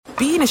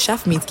being a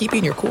chef means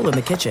keeping your cool in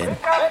the kitchen.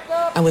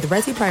 And with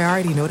Resi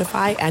Priority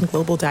Notify and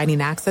Global Dining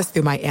Access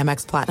through my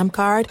Amex Platinum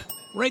card,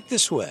 Right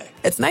this way.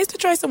 it's nice to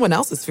try someone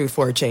else's food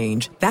for a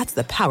change. That's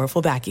the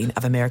powerful backing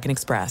of American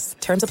Express.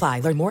 Terms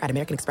apply. Learn more at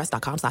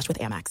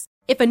americanexpress.com/withAmex.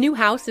 If a new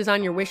house is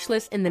on your wish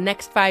list in the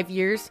next 5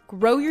 years,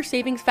 grow your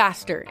savings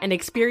faster and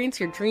experience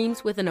your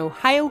dreams with an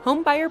Ohio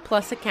Homebuyer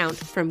Plus account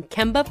from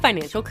Kemba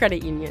Financial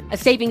Credit Union. A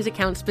savings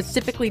account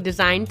specifically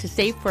designed to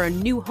save for a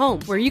new home,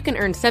 where you can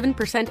earn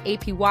 7%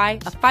 APY,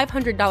 a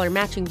 $500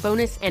 matching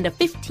bonus, and a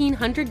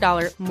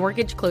 $1,500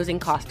 mortgage closing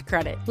cost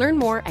credit. Learn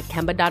more at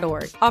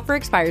Kemba.org. Offer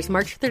expires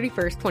March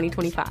 31st,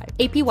 2025.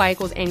 APY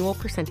equals annual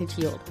percentage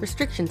yield.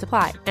 Restrictions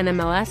apply.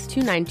 NMLS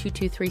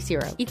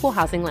 292230. Equal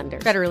housing lender.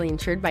 Federally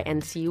insured by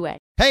NCUA.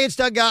 Hey, it's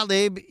Doug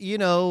Gottlieb. You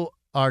know,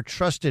 our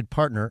trusted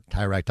partner,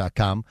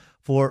 TireRack.com,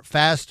 for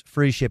fast,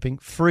 free shipping,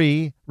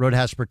 free road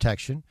hazard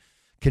protection,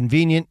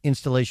 convenient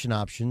installation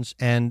options,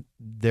 and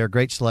their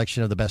great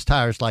selection of the best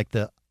tires like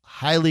the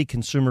highly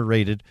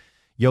consumer-rated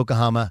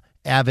Yokohama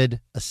Avid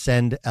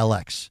Ascend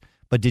LX.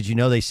 But did you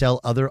know they sell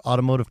other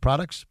automotive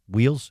products?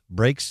 Wheels,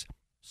 brakes,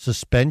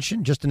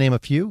 suspension, just to name a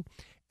few.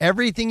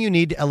 Everything you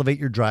need to elevate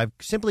your drive.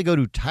 Simply go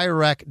to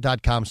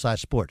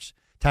TireRack.com/sports.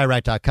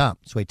 TireRack.com.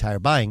 That's the way tire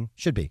buying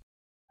should be.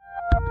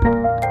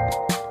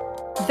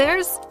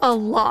 There's a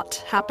lot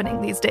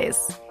happening these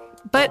days,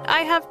 but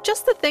I have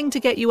just the thing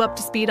to get you up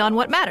to speed on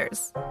what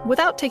matters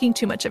without taking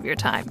too much of your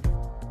time.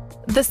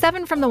 The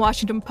 7 from the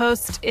Washington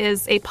Post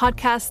is a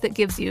podcast that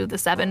gives you the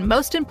 7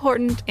 most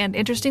important and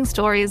interesting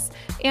stories,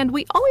 and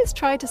we always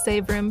try to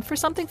save room for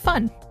something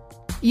fun.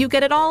 You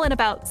get it all in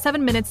about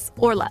 7 minutes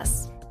or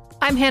less.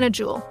 I'm Hannah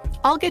Jewell.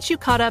 I'll get you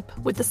caught up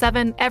with the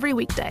 7 every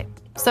weekday.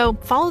 So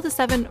follow the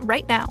 7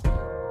 right now.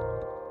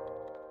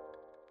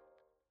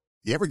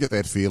 You ever get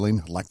that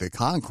feeling like the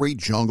concrete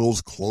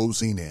jungle's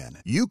closing in?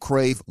 You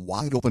crave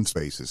wide open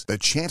spaces, the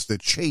chance to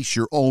chase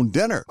your own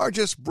dinner, or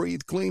just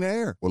breathe clean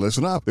air. Well,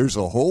 listen up. There's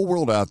a whole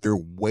world out there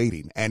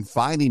waiting, and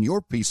finding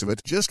your piece of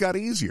it just got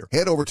easier.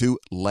 Head over to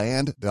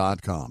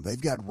Land.com.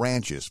 They've got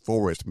ranches,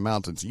 forests,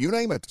 mountains, you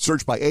name it.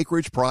 Search by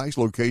acreage, price,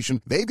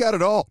 location. They've got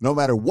it all. No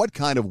matter what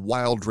kind of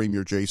wild dream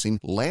you're chasing,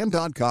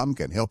 Land.com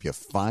can help you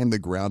find the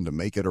ground to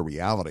make it a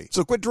reality.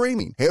 So quit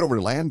dreaming. Head over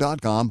to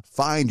Land.com,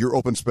 find your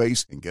open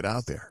space, and get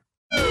out there.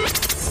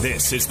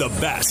 This is the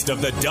best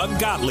of the Doug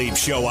Gottlieb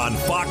Show on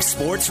Fox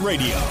Sports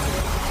Radio.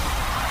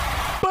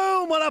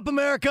 Boom! What up,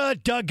 America?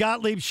 Doug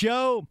Gottlieb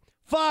Show,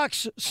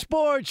 Fox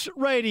Sports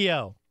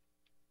Radio.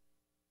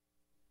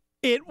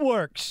 It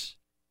works.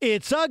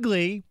 It's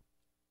ugly,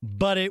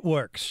 but it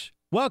works.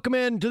 Welcome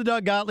in to the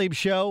Doug Gottlieb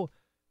Show.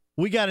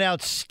 We got an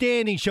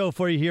outstanding show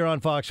for you here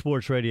on Fox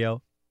Sports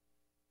Radio.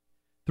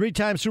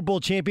 3-time Super Bowl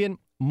champion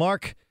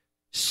Mark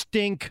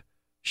Stink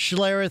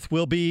Schlereth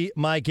will be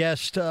my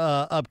guest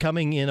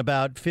upcoming in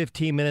about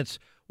 15 minutes.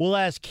 We'll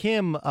ask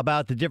him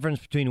about the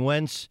difference between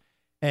Wentz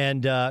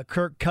and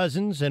Kirk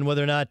Cousins and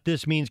whether or not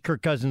this means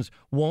Kirk Cousins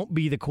won't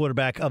be the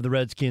quarterback of the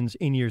Redskins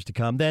in years to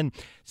come. Then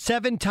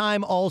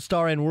 7-time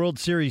All-Star and World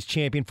Series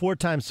champion,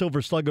 4-time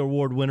Silver Slugger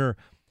Award winner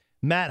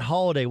Matt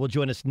Holliday will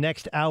join us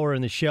next hour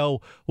in the show.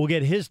 We'll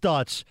get his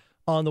thoughts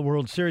on the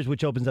World Series,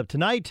 which opens up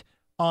tonight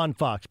on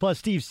Fox. Plus,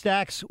 Steve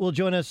Stacks will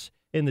join us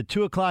in the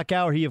 2 o'clock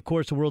hour. He, of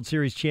course, a World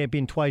Series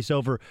champion twice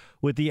over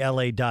with the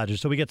L.A.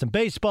 Dodgers. So we got some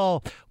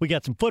baseball. We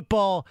got some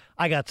football.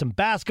 I got some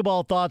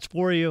basketball thoughts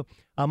for you.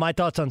 My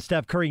thoughts on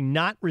Steph Curry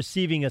not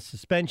receiving a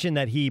suspension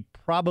that he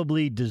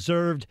probably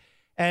deserved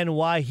and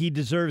why he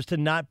deserves to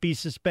not be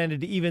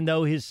suspended even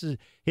though his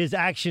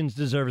actions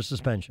deserve a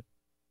suspension.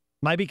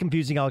 Might be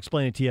confusing. I'll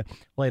explain it to you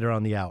later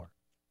on the hour.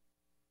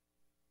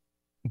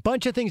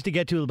 Bunch of things to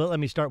get to, but let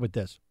me start with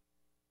this.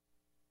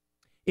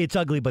 It's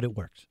ugly, but it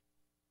works.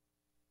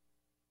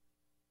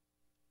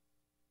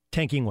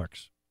 Tanking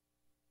works.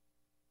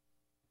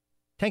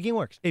 Tanking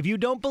works. If you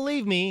don't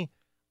believe me,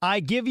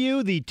 I give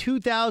you the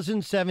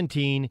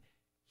 2017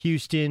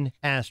 Houston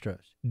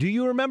Astros. Do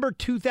you remember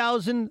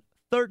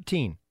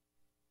 2013?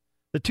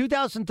 The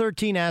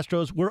 2013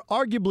 Astros were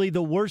arguably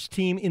the worst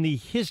team in the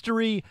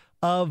history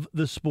of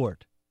the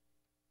sport.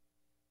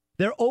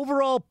 Their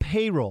overall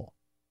payroll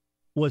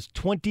was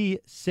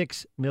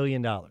 $26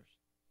 million.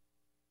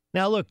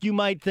 Now, look, you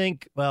might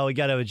think, well, we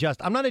got to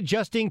adjust. I'm not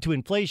adjusting to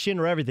inflation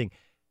or everything.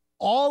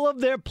 All of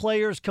their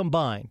players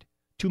combined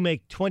to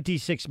make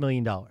 $26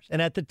 million.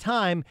 And at the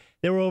time,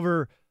 there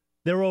were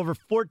over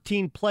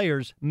 14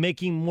 players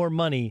making more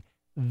money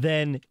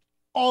than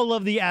all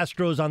of the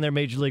Astros on their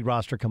major league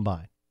roster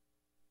combined.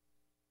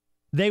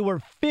 They were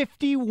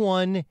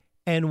 51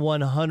 and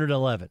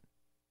 111.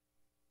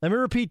 Let me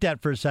repeat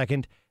that for a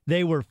second.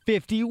 They were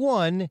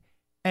 51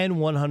 and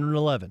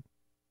 111.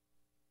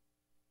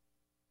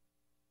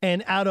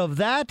 And out of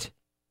that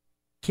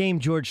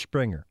came George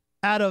Springer.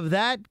 Out of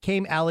that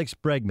came Alex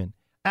Bregman.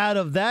 Out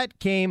of that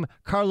came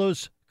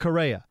Carlos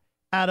Correa.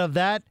 Out of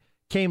that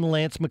came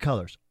Lance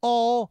McCullers.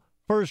 All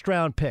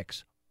first-round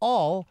picks.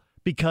 All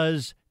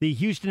because the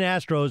Houston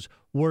Astros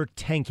were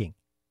tanking.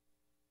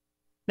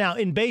 Now,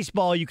 in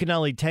baseball, you can not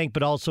only tank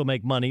but also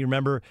make money.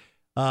 Remember,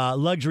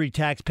 luxury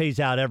tax pays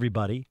out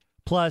everybody.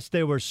 Plus,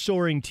 there were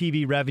soaring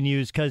TV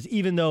revenues because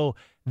even though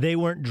they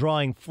weren't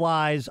drawing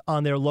flies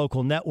on their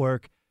local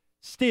network,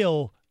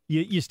 still,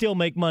 you still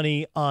make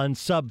money on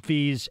sub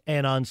fees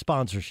and on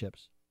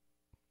sponsorships.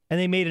 And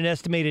they made an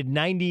estimated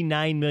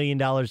 $99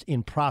 million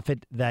in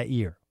profit that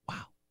year.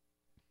 Wow.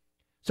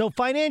 So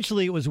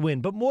financially, it was a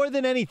win. But more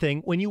than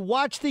anything, when you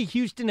watch the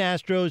Houston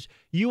Astros,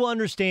 you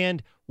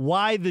understand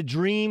why the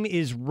dream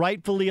is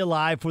rightfully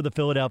alive for the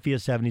Philadelphia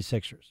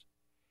 76ers.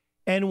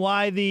 And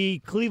why the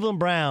Cleveland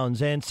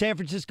Browns and San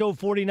Francisco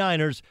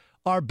 49ers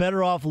are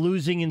better off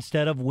losing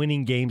instead of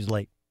winning games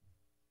late.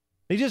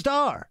 They just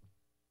are.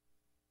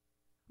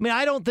 I mean,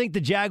 I don't think the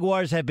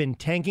Jaguars have been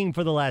tanking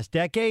for the last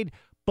decade,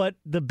 but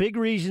the big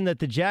reason that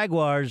the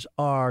Jaguars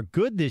are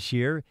good this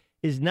year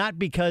is not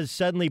because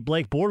suddenly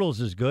Blake Bortles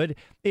is good.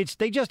 It's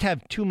they just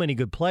have too many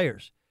good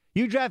players.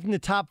 You draft in the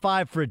top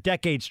 5 for a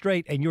decade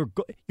straight, and your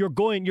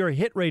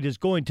hit rate is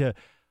going to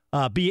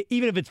be,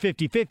 even if it's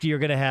 50-50, you're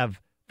going to have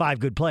 5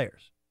 good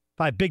players,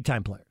 5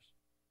 big-time players.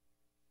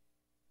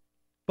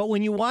 But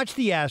when you watch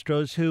the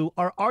Astros, who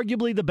are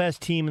arguably the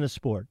best team in the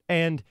sport,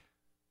 and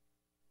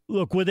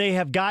look, would they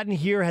have gotten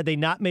here had they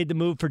not made the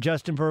move for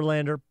Justin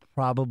Verlander?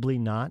 Probably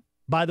not.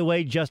 By the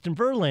way, Justin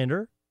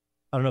Verlander,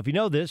 I don't know if you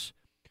know this,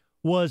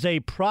 was a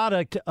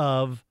product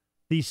of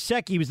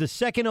he was the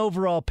second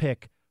overall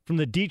pick from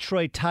the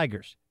Detroit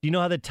Tigers. Do you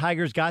know how the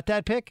Tigers got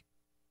that pick?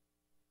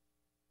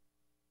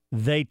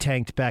 They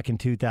tanked back in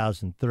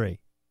 2003.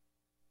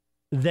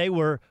 They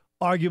were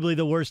arguably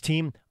the worst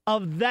team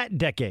of that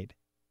decade.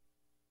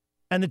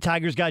 And the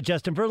Tigers got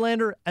Justin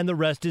Verlander, and the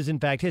rest is, in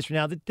fact, history.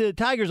 Now, the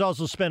Tigers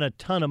also spent a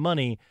ton of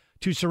money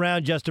to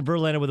surround Justin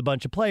Verlander with a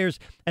bunch of players,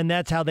 and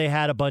that's how they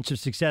had a bunch of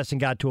success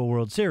and got to a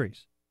World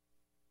Series.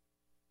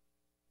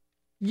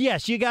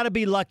 Yes, you got to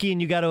be lucky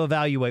and you got to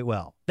evaluate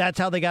well. That's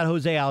how they got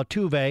Jose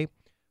Altuve,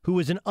 who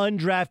was an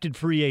undrafted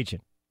free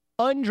agent.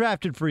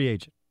 Undrafted free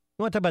agent.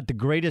 You want to talk about the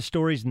greatest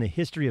stories in the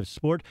history of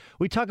sport?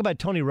 We talk about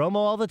Tony Romo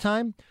all the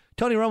time.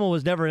 Tony Romo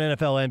was never an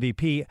NFL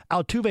MVP.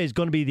 Altuve is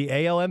going to be the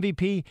AL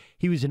MVP.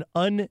 He was an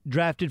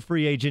undrafted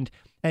free agent,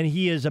 and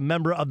he is a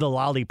member of the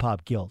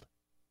Lollipop Guild.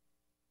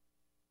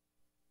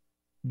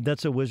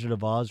 That's a Wizard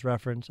of Oz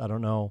reference. I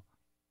don't know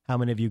how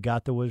many of you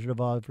got the Wizard of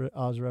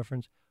Oz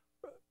reference.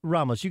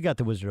 Ramos, you got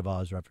the Wizard of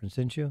Oz reference,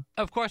 didn't you?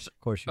 Of course.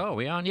 Of course you did. Oh,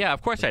 we on? Yeah,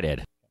 of course I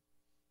did.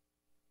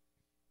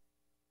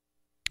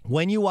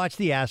 When you watch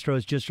the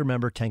Astros, just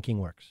remember tanking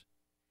works.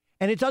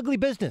 And it's ugly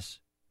business,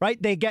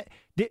 right?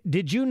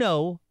 Did you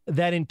know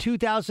that in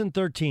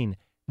 2013,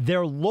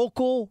 their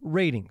local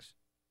ratings,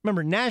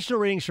 remember, national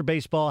ratings for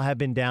baseball have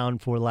been down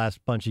for the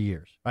last bunch of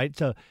years, right?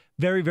 It's a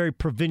very, very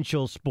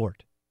provincial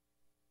sport.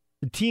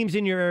 The teams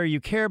in your area you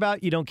care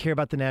about, you don't care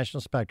about the national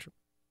spectrum.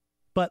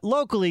 But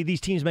locally, these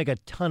teams make a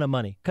ton of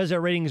money because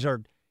their ratings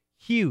are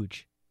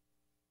huge.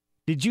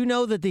 Did you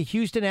know that the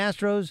Houston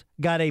Astros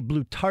got a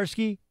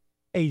Blutarski,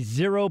 a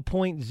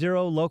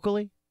 0.0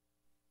 locally,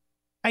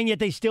 and yet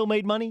they still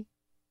made money?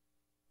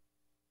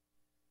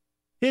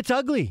 It's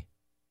ugly.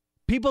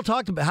 People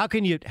talked about how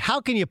can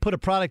you put a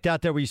product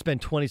out there where you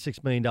spend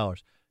 $26 million?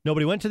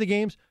 Nobody went to the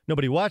games.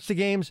 Nobody watched the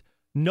games.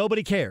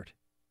 Nobody cared.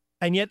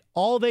 And yet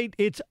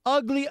it's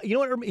ugly. You know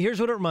what? Here's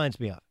what it reminds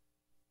me of.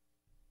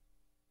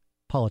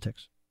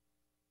 Politics.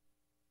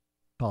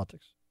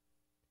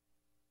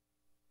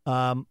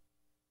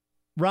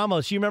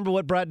 Ramos, you remember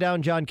what brought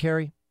down John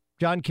Kerry?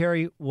 John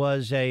Kerry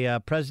was a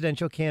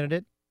presidential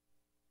candidate,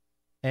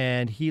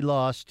 and he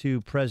lost to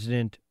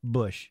President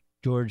Bush,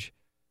 George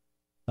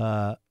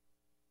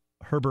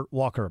Herbert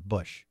Walker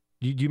Bush.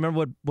 Do you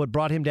remember what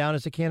brought him down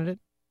as a candidate?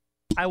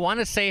 I want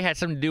to say it had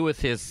something to do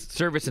with his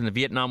service in the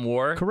Vietnam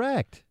War.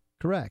 Correct.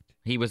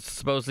 He was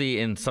supposedly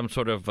in some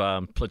sort of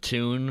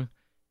platoon,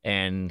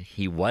 and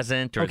he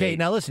wasn't. Okay,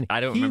 now listen. I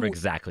don't remember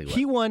exactly what.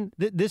 He won.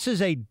 This is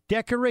a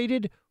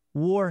decorated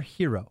war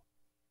hero.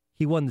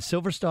 He won the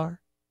Silver Star.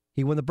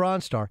 He won the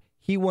Bronze Star.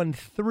 He won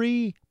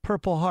 3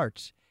 Purple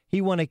Hearts.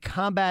 He won a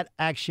Combat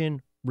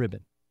Action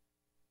Ribbon.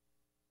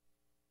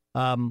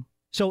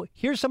 So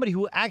here's somebody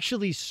who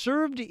actually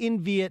served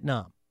in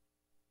Vietnam.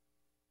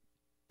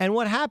 And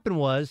what happened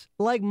was,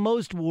 like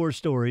most war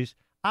stories,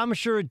 I'm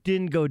sure it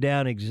didn't go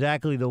down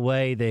exactly the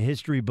way the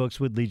history books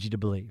would lead you to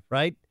believe,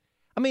 right?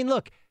 I mean,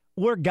 look,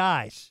 we're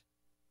guys.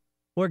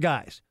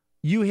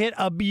 You hit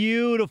a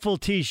beautiful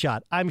tee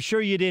shot. I'm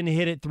sure you didn't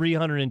hit it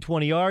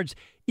 320 yards,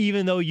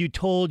 even though you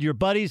told your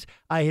buddies,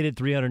 I hit it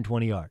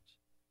 320 yards.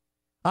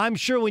 I'm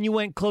sure when you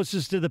went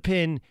closest to the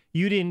pin,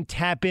 you didn't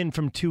tap in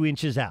from 2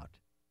 inches out.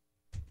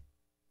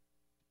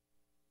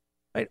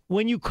 Right?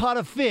 When you caught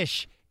a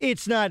fish,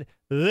 it's not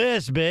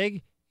this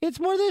big. It's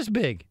more this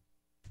big.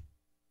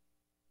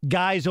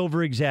 Guys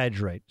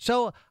over-exaggerate.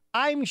 So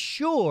I'm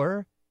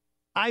sure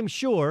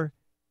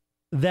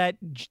that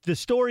the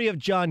story of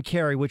John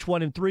Kerry, which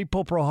won him 3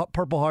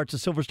 Purple Hearts, a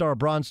Silver Star, a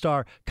Bronze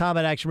Star,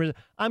 Combat Action,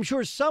 I'm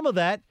sure some of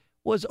that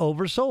was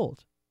oversold.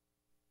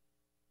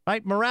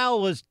 Right?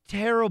 Morale was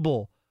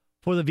terrible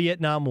for the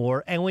Vietnam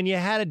War, and when you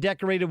had a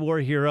decorated war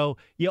hero,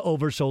 you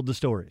oversold the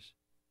stories.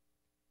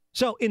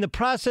 So in the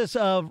process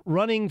of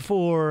running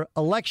for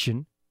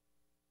election,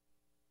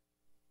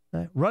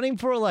 running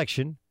for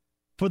election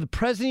for the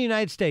President of the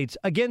United States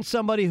against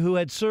somebody who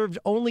had served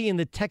only in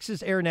the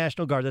Texas Air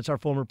National Guard. That's our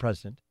former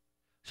president.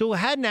 So who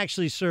hadn't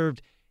actually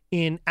served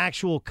in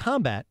actual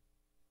combat.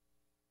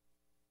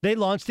 They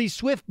launched the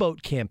Swift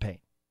Boat campaign.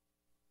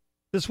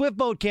 The Swift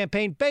Boat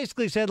campaign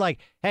basically said, like,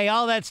 hey,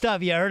 all that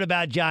stuff you heard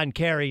about John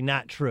Kerry,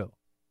 not true.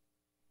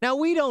 Now,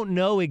 we don't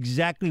know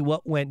exactly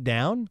what went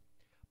down,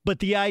 but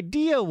the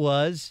idea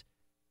was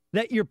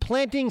that you're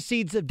planting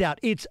seeds of doubt.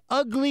 It's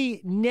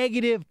ugly,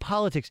 negative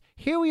politics.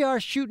 Here we are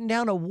shooting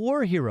down a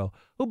war hero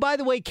who, by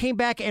the way, came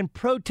back and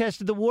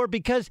protested the war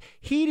because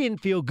he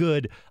didn't feel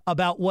good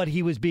about what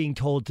he was being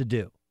told to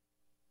do.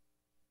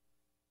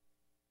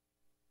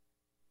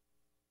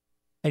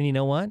 And you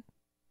know what?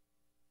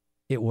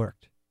 It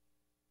worked.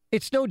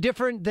 It's no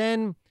different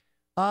than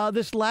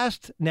this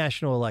last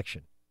national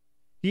election.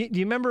 Do you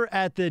remember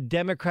at the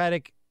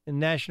Democratic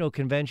National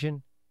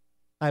Convention?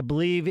 I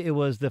believe it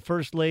was the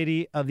First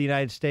Lady of the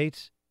United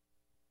States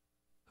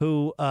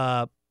who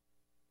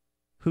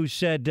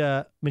said,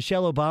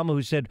 Michelle Obama,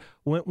 who said,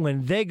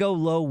 when they go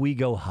low, we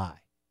go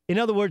high. In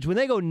other words, when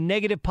they go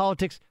negative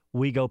politics,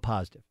 we go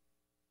positive.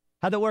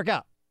 How'd that work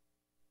out?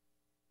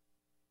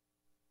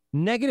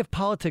 Negative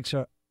politics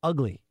are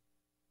ugly.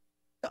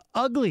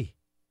 Ugly.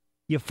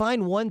 You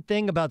find one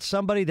thing about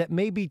somebody that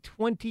may be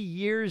 20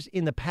 years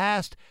in the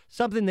past,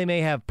 something they may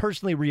have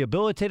personally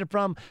rehabilitated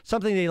from,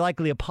 something they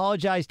likely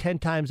apologized 10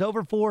 times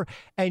over for,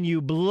 and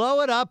you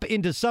blow it up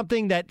into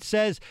something that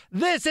says,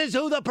 this is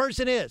who the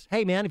person is.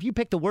 Hey, man, if you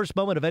pick the worst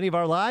moment of any of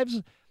our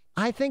lives,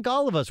 I think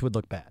all of us would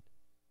look bad.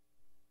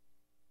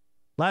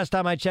 Last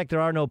time I checked,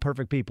 there are no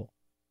perfect people.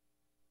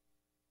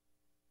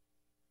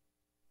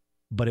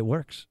 But it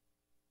works.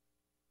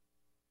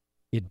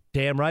 You're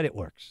damn right it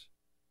works.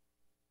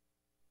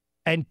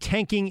 And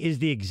tanking is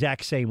the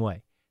exact same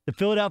way. The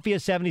Philadelphia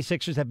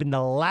 76ers have been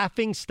the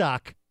laughing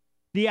stock,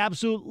 the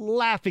absolute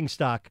laughing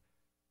stock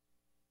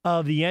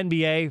of the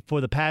NBA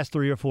for the past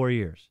 3 or 4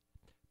 years.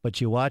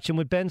 But you watch them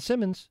with Ben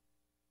Simmons.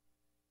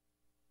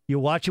 You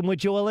watch them with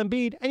Joel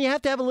Embiid. And you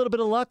have to have a little bit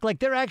of luck. Like,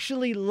 they're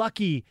actually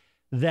lucky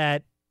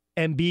that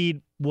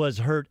Embiid was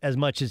hurt as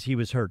much as he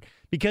was hurt,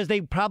 because they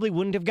probably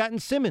wouldn't have gotten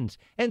Simmons.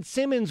 And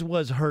Simmons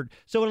was hurt.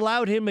 So it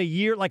allowed him a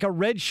year, like a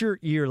redshirt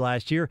year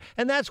last year.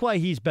 And that's why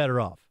he's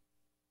better off.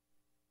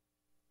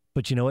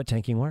 But you know what?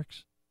 Tanking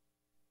works.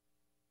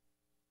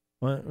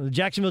 Well, the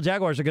Jacksonville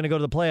Jaguars are going to go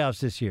to the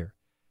playoffs this year.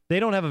 They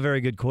don't have a very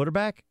good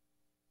quarterback.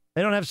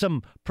 They don't have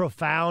some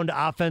profound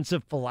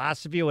offensive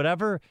philosophy or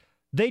whatever.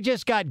 They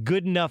just got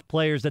good enough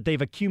players that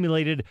they've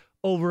accumulated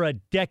over a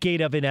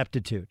decade of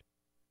ineptitude.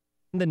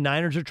 And the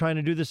Niners are trying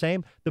to do the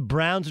same. The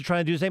Browns are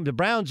trying to do the same. The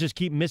Browns just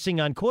keep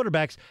missing on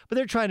quarterbacks, but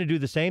they're trying to do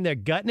the same. They're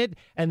gutting it,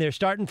 and they're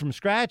starting from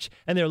scratch,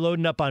 and they're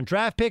loading up on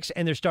draft picks,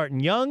 and they're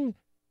starting young.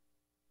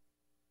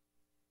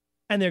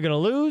 And they're going to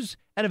lose,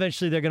 and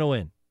eventually they're going to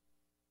win.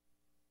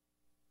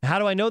 How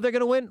do I know they're going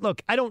to win?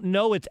 Look, I don't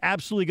know it's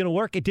absolutely going to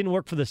work. It didn't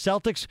work for the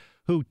Celtics,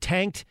 who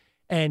tanked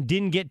and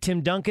didn't get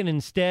Tim Duncan.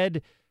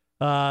 Instead,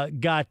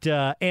 got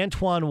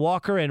Antoine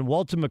Walker and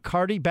Walter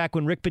McCarty back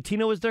when Rick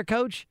Pitino was their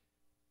coach.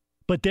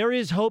 But there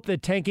is hope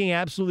that tanking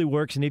absolutely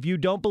works. And if you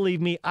don't believe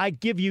me, I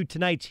give you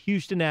tonight's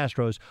Houston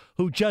Astros,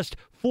 who just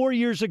 4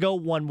 years ago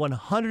won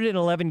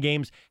 111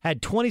 games,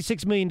 had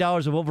 $26 million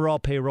of overall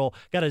payroll,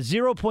 got a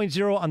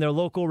 0.0 on their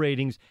local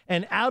ratings,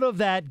 and out of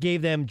that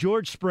gave them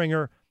George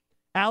Springer,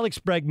 Alex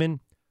Bregman,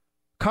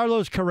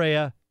 Carlos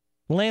Correa,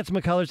 Lance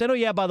McCullers. And oh,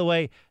 yeah, by the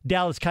way,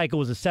 Dallas Keuchel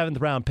was a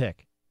 7th-round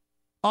pick.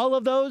 All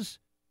of those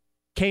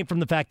came from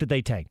the fact that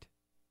they tanked.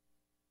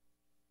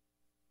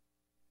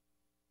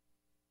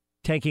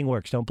 Tanking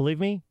works. Don't believe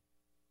me?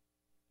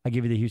 I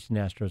give you the Houston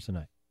Astros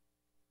tonight.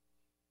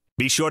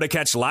 Be sure to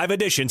catch live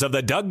editions of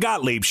the Doug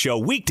Gottlieb Show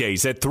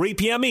weekdays at 3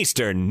 p.m.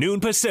 Eastern,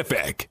 noon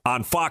Pacific,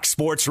 on Fox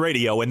Sports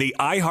Radio and the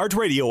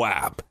iHeartRadio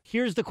app.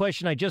 Here's the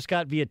question I just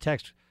got via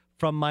text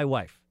from my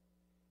wife.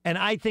 And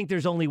I think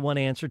there's only one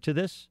answer to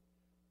this,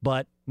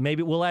 but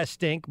maybe we'll ask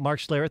Stink, Mark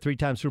Schlereth,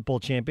 3-time Super Bowl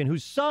champion,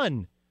 whose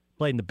son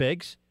played in the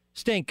Bigs.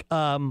 Stink,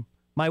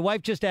 my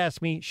wife just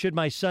asked me, should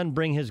my son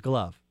bring his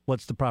glove?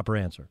 What's the proper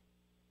answer?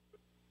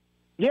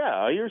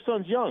 Yeah, your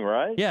son's young,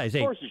 right? Yeah, he's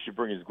 8. Of course he should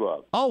bring his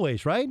glove.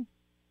 Always, right?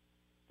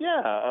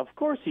 Yeah, of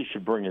course he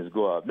should bring his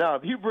glove. Now,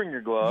 if you bring your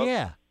glove,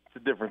 yeah, it's a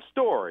different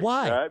story.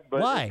 Why? Right?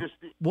 But why?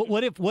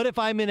 What if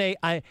I'm in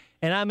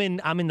I'm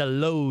in the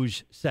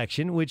loge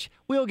section, which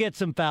we'll get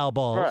some foul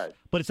balls, right?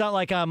 But it's not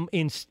like I'm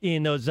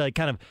in those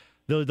kind of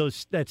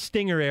those that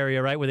stinger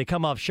area, right, where they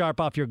come off sharp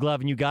off your glove,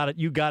 and you got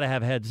to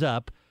have heads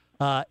up.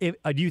 Do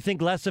you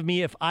think less of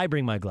me if I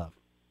bring my glove?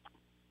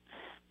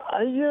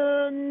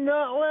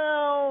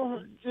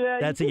 Yeah,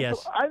 that's a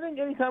yes. I think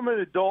anytime an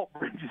adult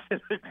brings in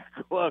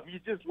a glove, you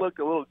just look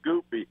a little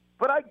goofy.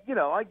 But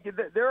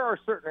there are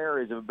certain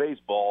areas of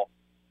baseball,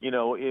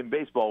 in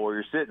baseball where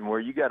you're sitting where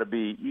you got to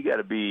be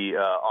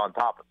on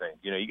top of things.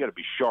 You got to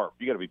be sharp.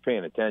 You got to be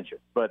paying attention.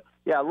 But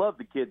yeah, I love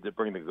the kids that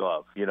bring the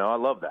glove. I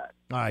love that.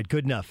 All right,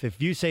 good enough.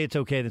 If you say it's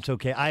okay, that's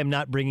okay. I am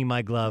not bringing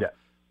my glove. Yeah.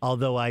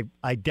 Although I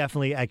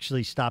definitely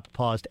actually stopped,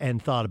 paused,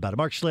 and thought about it.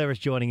 Mark Schlereth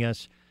joining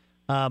us.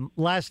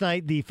 Last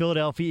night, the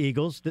Philadelphia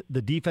Eagles,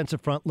 the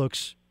defensive front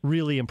looks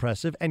really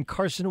impressive, and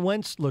Carson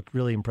Wentz looked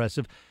really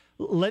impressive.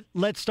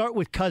 Let's start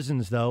with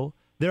Cousins, though.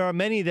 There are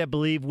many that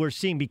believe we're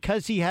seeing,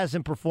 because he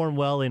hasn't performed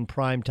well in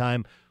prime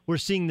time, we're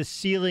seeing the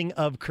ceiling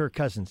of Kirk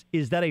Cousins.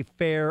 Is that a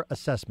fair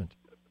assessment?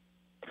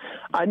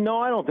 No,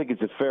 I don't think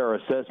it's a fair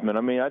assessment.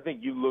 I mean, I think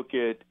you look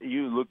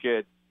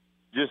at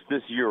just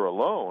this year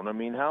alone. I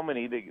mean, how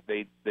many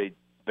they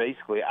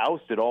basically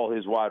ousted all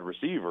his wide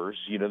receivers.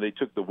 You know, they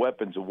took the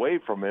weapons away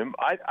from him.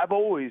 I've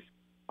always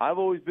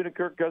been a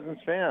Kirk Cousins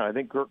fan. I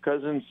think Kirk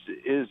Cousins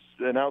is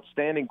an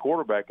outstanding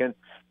quarterback. And,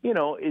 you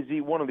know, is he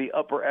one of the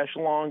upper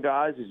echelon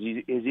guys? Is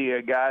he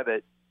a guy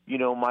that,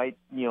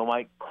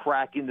 might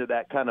crack into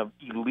that kind of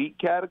elite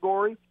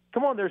category?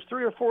 Come on, there's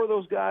 3 or 4 of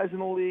those guys in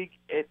the league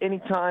at any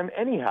time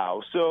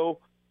anyhow. So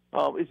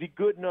is he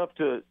good enough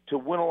to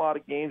win a lot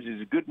of games? Is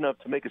he good enough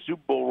to make a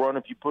Super Bowl run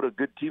if you put a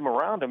good team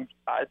around him?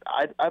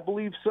 I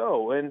believe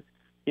so. And,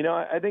 you know,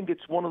 I think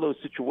it's one of those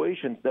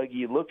situations that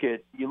you look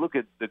at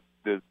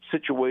the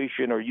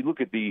situation, or you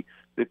look at the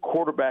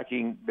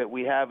quarterbacking that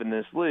we have in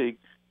this league.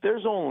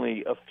 There's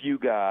only a few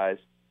guys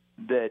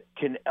that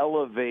can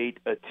elevate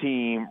a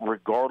team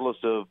regardless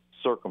of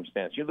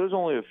circumstance. You know, there's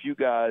only a few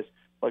guys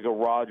like a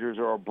Rodgers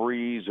or a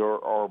Breeze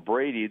or a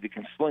Brady that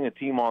can sling a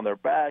team on their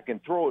back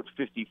and throw it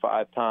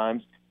 55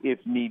 times if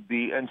need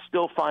be and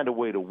still find a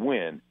way to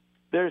win.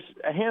 There's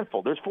a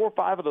handful. There's 4 or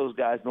 5 of those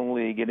guys in the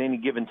league at any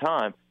given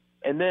time.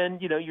 And then,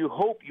 you know, you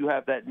hope you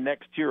have that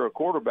next tier of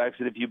quarterbacks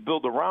that if you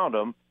build around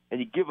them and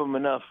you give them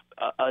enough,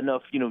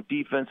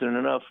 defense and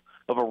enough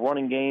of a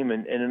running game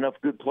and enough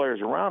good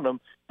players around them,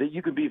 that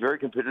you can be very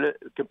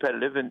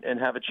competitive and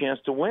have a chance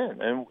to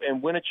win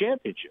and win a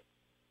championship.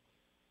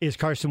 Is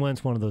Carson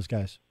Wentz one of those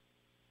guys?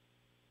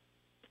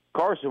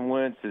 Carson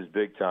Wentz is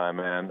big time,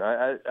 man.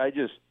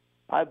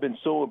 I've been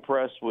so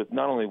impressed with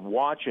not only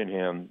watching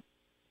him,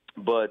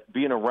 but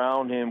being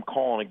around him,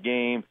 calling a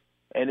game.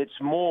 And it's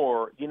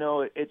more, you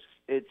know,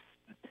 it's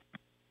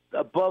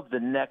above the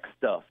neck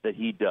stuff that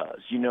he does.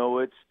 You know,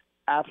 it's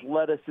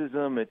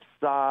athleticism, it's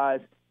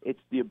size, it's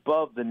the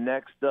above the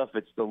neck stuff,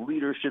 it's the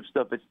leadership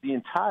stuff, it's the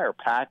entire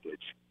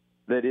package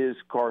that is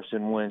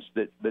Carson Wentz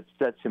that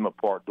sets him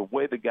apart. The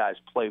way the guys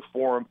play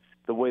for him,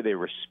 the way they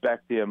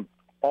respect him,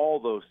 all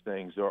those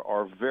things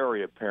are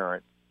very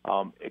apparent.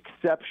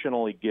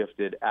 Exceptionally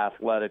gifted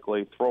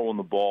athletically, throwing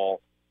the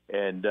ball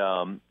and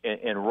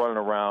running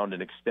around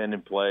and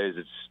extending plays.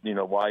 It's, you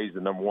know, why he's the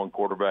number 1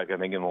 quarterback, I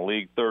think, in the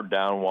league, third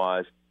down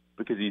wise,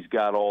 because he's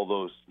got all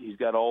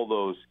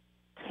those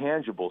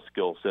tangible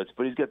skill sets,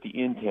 but he's got the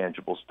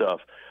intangible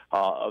stuff,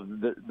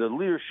 the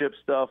leadership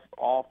stuff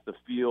off the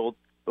field,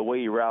 the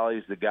way he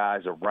rallies the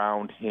guys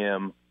around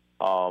him.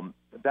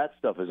 That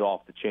stuff is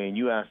off the chain.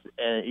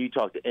 You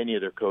talk to any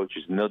of their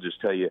coaches, and they'll just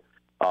tell you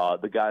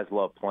the guys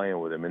love playing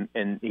with him,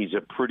 and he's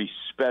a pretty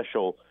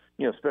special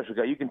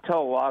guy. You can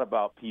tell a lot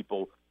about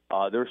people.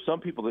 There are some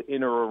people that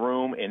enter a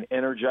room and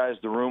energize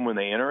the room when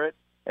they enter it,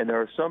 and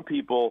there are some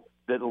people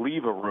that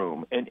leave a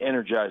room and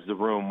energize the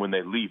room when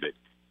they leave it.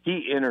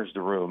 He enters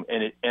the room,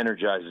 and it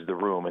energizes the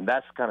room, and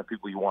that's the kind of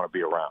people you want to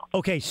be around.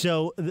 Okay,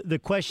 so the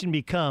question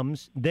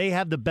becomes, they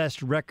have the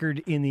best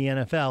record in the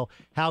NFL.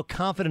 How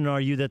confident are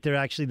you that they're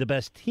actually the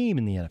best team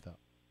in the NFL?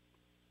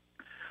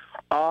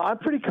 I'm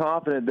pretty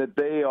confident that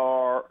they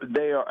are.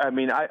 I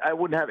mean, I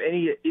wouldn't have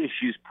any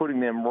issues putting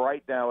them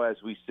right now as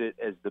we sit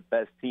as the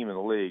best team in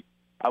the league.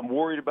 I'm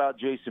worried about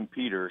Jason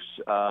Peters.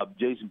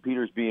 Jason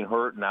Peters being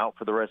hurt and out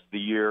for the rest of the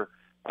year.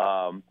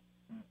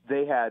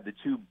 They had the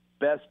 2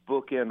 best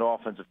bookend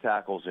offensive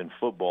tackles in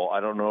football. I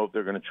don't know if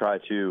they're going to try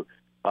to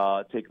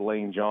take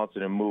Lane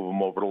Johnson and move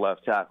him over to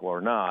left tackle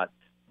or not.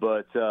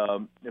 But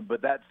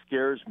that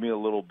scares me a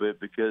little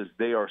bit because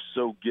they are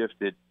so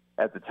gifted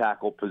at the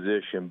tackle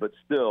position. But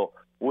still,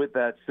 with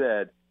that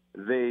said,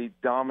 they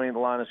dominate the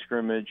line of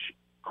scrimmage.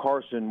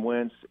 Carson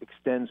Wentz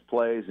extends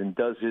plays and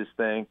does his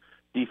thing.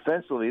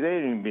 Defensively, they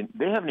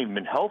haven't even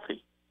been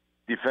healthy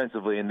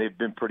defensively, and they've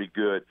been pretty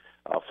good.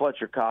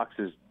 Fletcher Cox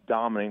is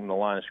dominating the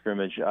line of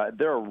scrimmage.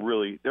 They're a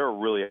really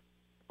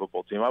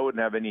football team. I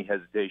wouldn't have any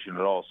hesitation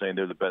at all saying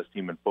they're the best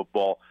team in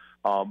football.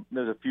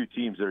 There's a few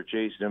teams that are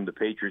chasing them. The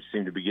Patriots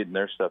seem to be getting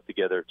their stuff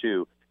together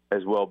too,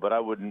 as well. But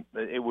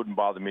it wouldn't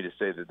bother me to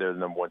say that they're the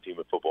number 1 team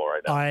in football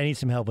right now. I need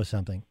some help with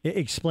something.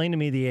 Explain to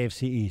me the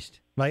AFC East.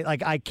 Right?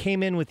 Like, I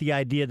came in with the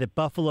idea that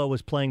Buffalo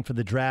was playing for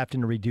the draft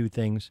and to redo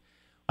things.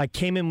 I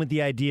came in with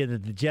the idea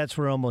that the Jets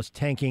were almost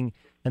tanking,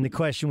 and the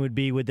question would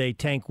be, would they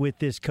tank with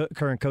this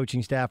current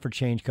coaching staff or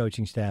change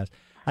coaching staffs?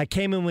 I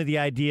came in with the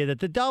idea that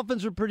the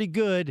Dolphins were pretty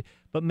good,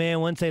 but,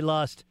 man, once they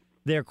lost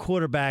their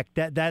quarterback,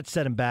 that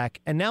set them back.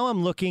 And now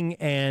I'm looking,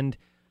 and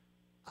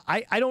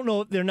I don't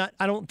know if they're not –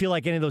 I don't feel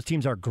like any of those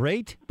teams are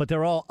great, but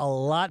they're all a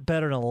lot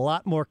better and a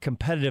lot more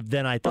competitive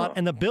than I thought.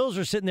 And the Bills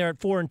are sitting there at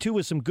 4-2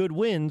 with some good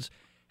wins.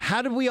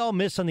 How did we all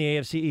miss on the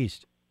AFC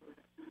East?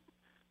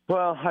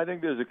 Well, I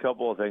think there's a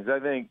couple of things. I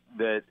think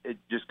that it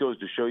just goes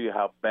to show you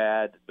how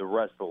bad the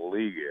rest of the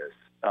league is.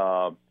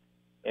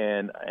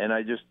 And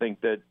I just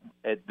think that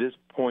at this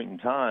point in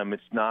time,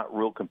 it's not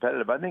real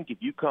competitive. I think if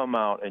you come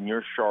out and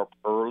you're sharp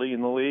early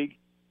in the league,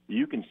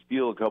 you can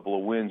steal a couple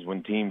of wins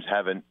when teams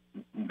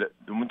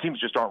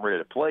just aren't ready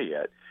to play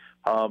yet.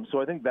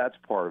 So I think that's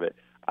part of it.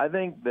 I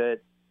think that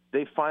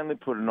they finally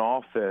put an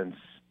offense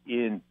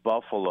in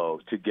Buffalo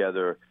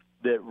together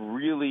that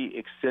really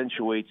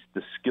accentuates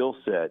the skill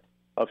set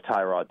of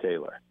Tyrod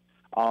Taylor.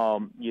 A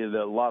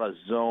lot of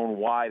zone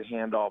wide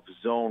handoff,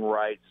 zone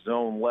right,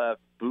 zone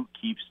left, boot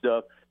keep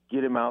stuff,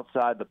 get him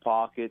outside the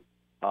pocket,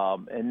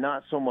 and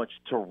not so much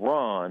to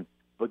run,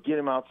 but get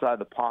him outside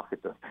the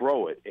pocket to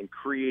throw it and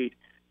create,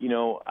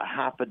 a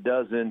half a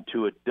dozen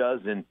to a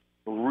dozen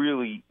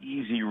really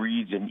easy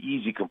reads and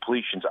easy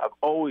completions. I've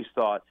always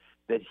thought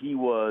that he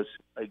was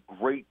a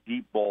great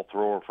deep ball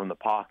thrower from the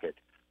pocket,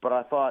 but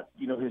I thought,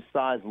 his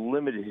size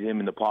limited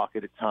him in the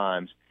pocket at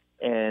times.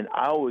 And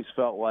I always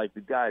felt like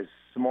the guy's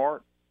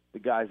smart, the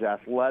guy's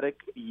athletic,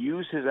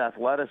 use his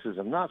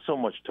athleticism, not so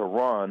much to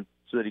run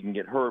so that he can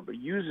get hurt, but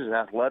use his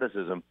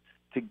athleticism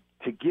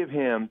to give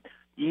him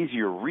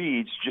easier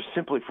reads just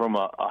simply from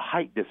a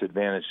height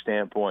disadvantage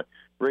standpoint.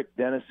 Rick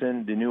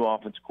Dennison, the new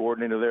offense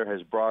coordinator there,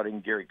 has brought in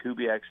Gary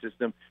Kubiak's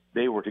system.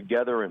 They were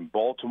together in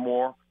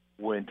Baltimore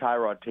when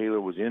Tyrod Taylor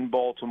was in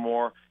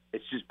Baltimore.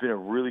 It's just been a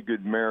really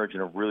good marriage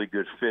and a really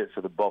good fit for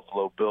the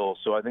Buffalo Bills.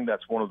 So I think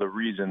that's one of the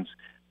reasons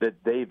that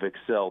they've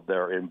excelled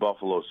there in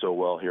Buffalo so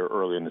well here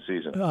early in the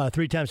season.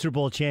 Three-time Super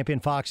Bowl champion,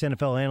 Fox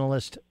NFL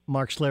analyst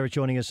Mark Schlereth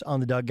joining us on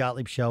the Doug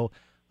Gottlieb Show.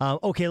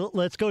 Okay,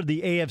 let's go to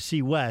the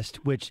AFC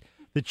West, which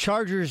the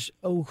Chargers,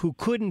 who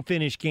couldn't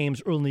finish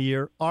games early in the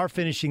year, are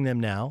finishing them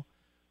now.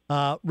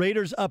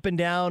 Raiders up and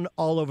down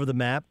all over the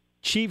map.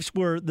 Chiefs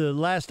were the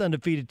last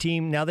undefeated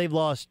team. Now they've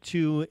lost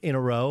 2 in a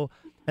row.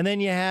 And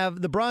then you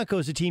have the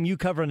Broncos, a team you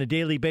cover on a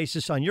daily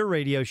basis on your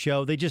radio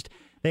show.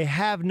 They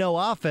have no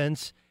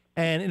offense,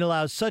 and it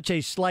allows such a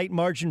slight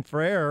margin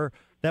for error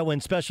that when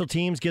special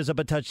teams gives up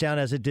a touchdown,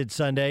 as it did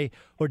Sunday,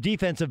 or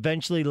defense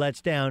eventually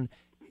lets down.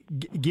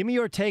 Give me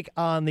your take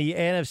on the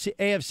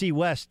AFC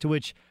West, to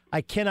which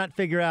I cannot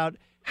figure out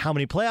how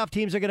many playoff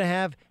teams they're going to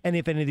have and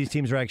if any of these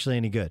teams are actually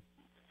any good.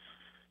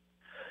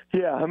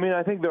 Yeah,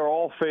 I think they're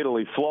all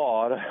fatally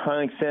flawed. I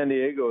think San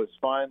Diego is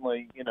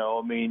finally,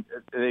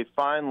 they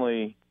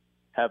finally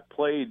have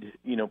played,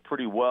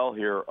 pretty well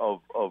here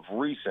of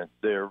recent.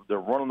 They're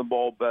running the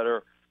ball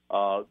better.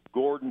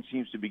 Gordon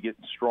seems to be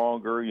getting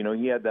stronger.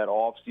 He had that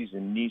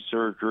off-season knee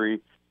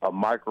surgery, a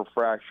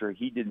microfracture.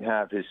 He didn't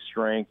have his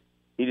strength.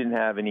 He didn't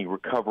have any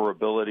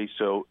recoverability.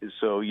 So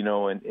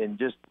and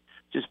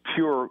just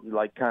pure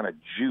kind of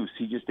juice.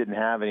 He just didn't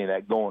have any of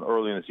that going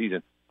early in the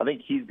season. I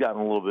think he's gotten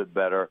a little bit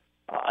better.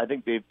 I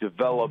think they've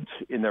developed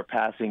in their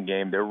passing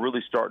game. They're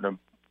really starting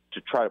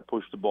to try to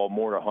push the ball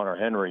more to Hunter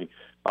Henry.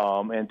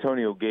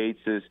 Antonio Gates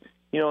is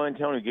a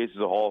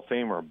Hall of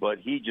Famer, but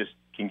he just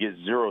can get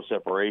zero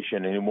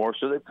separation anymore.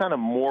 So they've kind of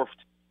morphed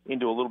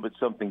into a little bit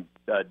something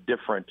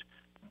different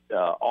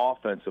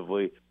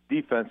offensively.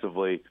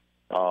 Defensively,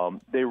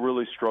 they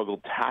really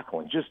struggled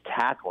tackling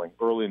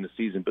early in the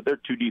season. But their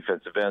 2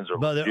 defensive ends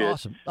are they're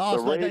awesome.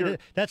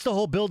 That's the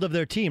whole build of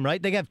their team,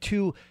 right? They have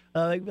 2.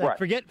 Right.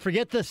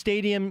 Forget the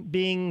stadium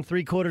being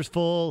 3/4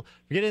 full.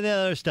 Forget any of the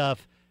other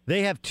stuff.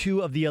 They have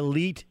 2 of the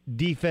elite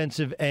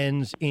defensive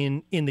ends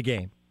in the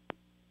game.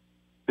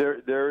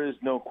 There is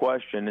no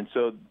question, and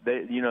so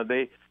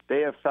they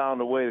have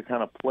found a way to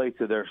kind of play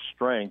to their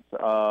strength.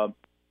 The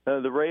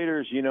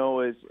Raiders,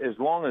 as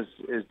long as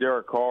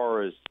Derek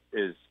Carr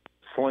is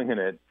slinging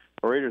it,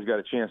 the Raiders got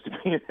a chance to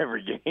be in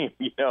every game.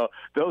 They're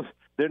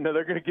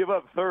going to give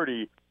up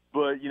 30.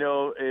 But,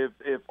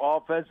 if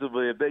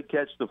offensively, if they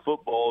catch the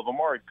football, if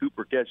Amari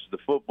Cooper catches the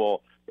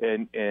football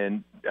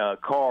and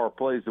Carr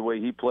plays the way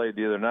he played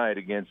the other night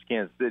against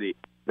Kansas City,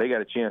 they got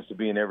a chance to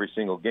be in every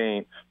single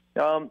game.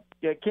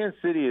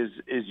 Kansas City is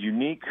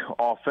unique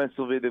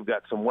offensively. They've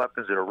got some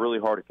weapons that are really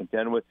hard to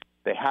contend with.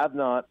 They have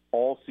not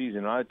all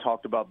season. I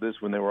talked about this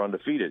when they were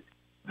undefeated.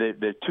 They're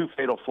 2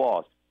 fatal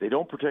flaws. They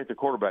don't protect the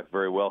quarterback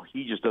very well.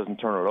 He just doesn't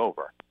turn it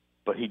over.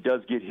 But he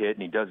does get hit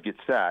and he does get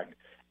sacked.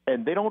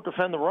 And they don't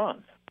defend the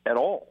run at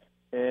all.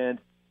 And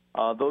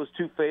those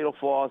 2 fatal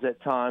flaws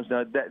at times.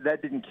 Now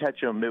that didn't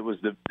catch them. It was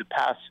the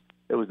pass.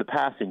 It was the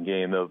passing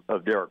game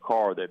of Derek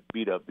Carr that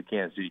beat up the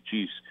Kansas City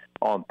Chiefs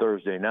on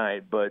Thursday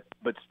night. But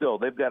still,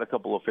 they've got a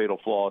couple of fatal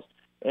flaws.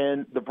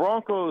 And the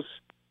Broncos,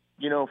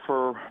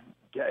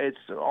 it's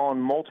on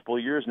multiple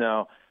years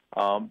now.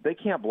 They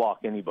can't block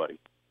anybody.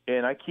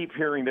 And I keep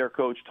hearing their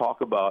coach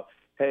talk about,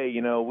 hey,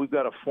 we've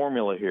got a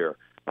formula here.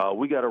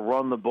 We got to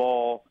run the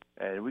ball.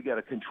 And we got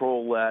to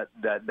control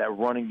that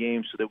running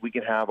game so that we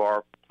can have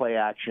our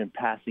play-action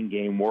passing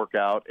game work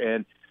out.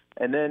 And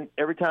then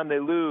every time they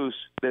lose,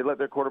 they let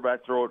their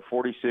quarterback throw it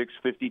 46,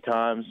 50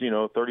 times,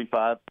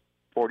 35,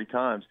 40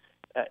 times.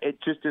 It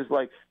just is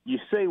like you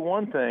say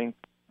one thing,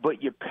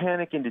 but you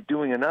panic into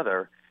doing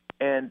another.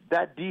 And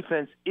that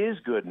defense is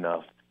good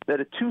enough that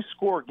a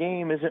 2-score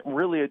game isn't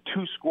really a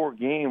 2-score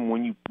game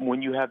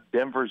when you have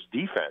Denver's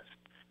defense.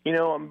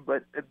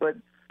 But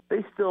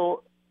they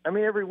still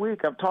every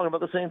week I'm talking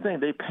about the same thing.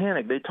 They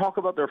panic. They talk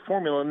about their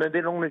formula, and then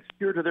they don't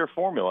adhere to their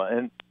formula.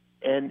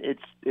 And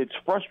it's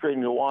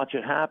frustrating to watch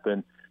it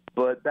happen,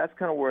 but that's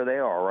kind of where they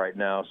are right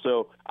now.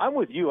 So I'm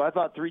with you. I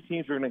thought 3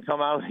 teams were going to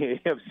come out of the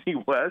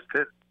AFC West,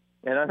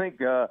 and I think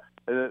the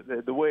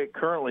way it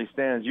currently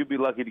stands, you'd be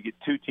lucky to get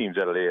 2 teams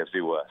out of the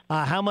AFC West.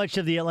 How much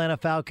of the Atlanta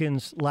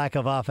Falcons' lack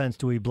of offense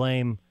do we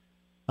blame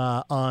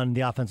on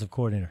the offensive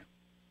coordinator?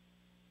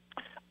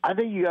 I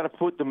think you got to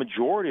put the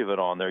majority of it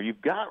on there.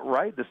 You've got,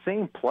 the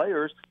same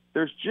players.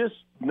 There's just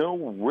no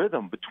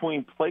rhythm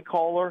between play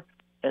caller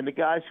and the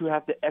guys who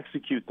have to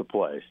execute the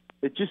plays.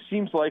 It just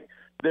seems like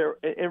they're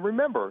 – and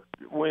remember,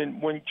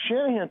 when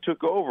Shanahan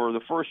took over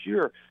the first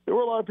year, there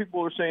were a lot of people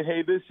who were saying,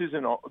 hey, this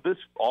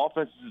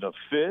offense isn't a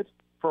fit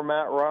for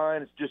Matt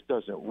Ryan. It just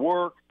doesn't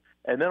work.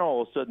 And then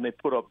all of a sudden they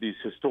put up these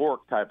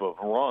historic type of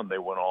run they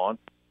went on,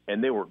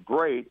 and they were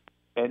great.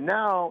 And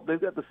now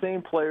they've got the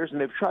same players, and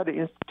they've tried to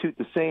institute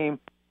the same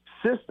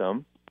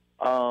system.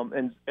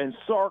 And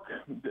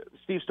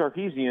Steve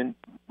Sarkisian,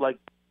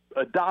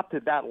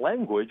 adopted that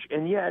language,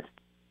 and yet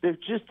there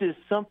just is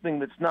something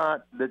that's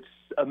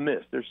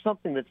amiss. There's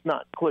something that's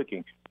not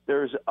clicking.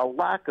 There's a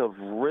lack of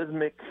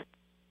rhythmic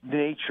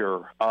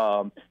nature,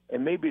 and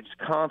maybe it's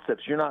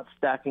concepts. You're not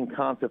stacking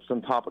concepts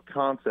on top of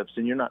concepts,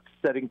 and you're not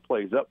setting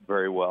plays up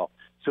very well.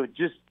 So it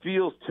just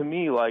feels to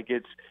me like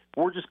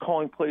we're just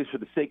calling plays for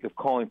the sake of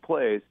calling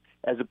plays,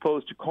 as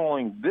opposed to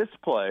calling this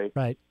play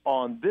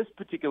on this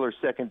particular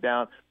second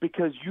down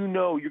because you're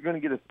going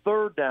to get a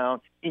third down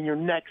in your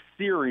next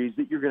series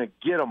that you're going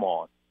to get them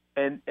on.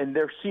 And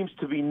there seems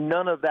to be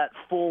none of that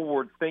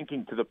forward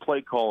thinking to the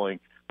play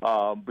calling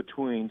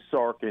between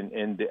Sark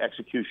and the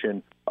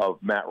execution of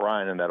Matt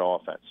Ryan and that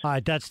offense. All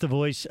right, that's the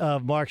voice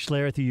of Mark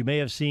Schlereth, who you may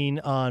have seen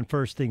on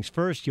First Things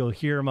First. You'll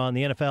hear him on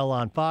the NFL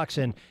on Fox,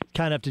 and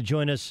kind enough to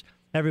join us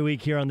every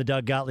week here on the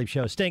Doug Gottlieb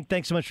Show. Stink,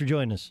 thanks so much for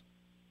joining us.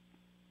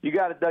 You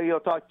got it, Dougie.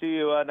 I'll talk to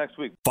you next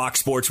week. Fox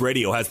Sports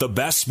Radio has the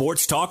best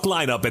sports talk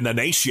lineup in the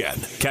nation.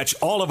 Catch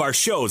all of our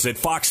shows at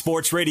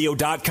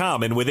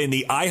foxsportsradio.com and within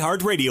the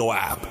iHeartRadio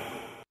app.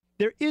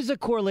 There is a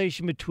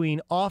correlation between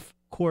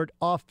off-court,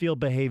 off-field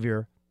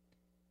behavior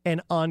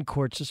and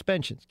on-court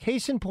suspensions.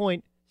 Case in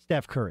point,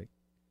 Steph Curry.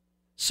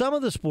 Some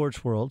of the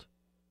sports world,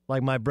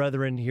 like my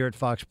brethren here at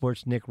Fox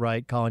Sports, Nick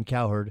Wright, Colin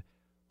Cowherd,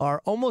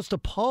 are almost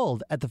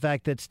appalled at the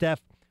fact that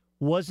Steph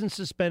wasn't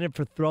suspended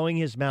for throwing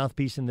his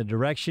mouthpiece in the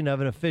direction of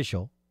an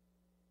official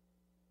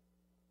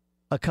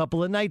a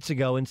couple of nights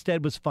ago,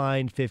 instead was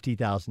fined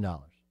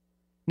 $50,000.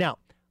 Now,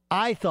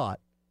 I thought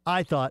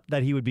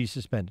that he would be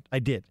suspended. I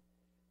did.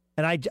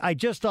 And I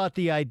just thought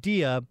the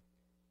idea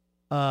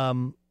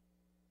of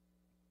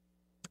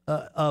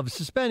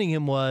suspending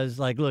him was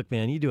like, look,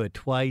 man, you do it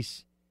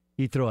twice,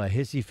 you throw a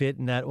hissy fit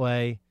in that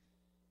way.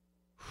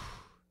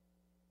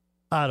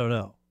 I don't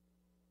know.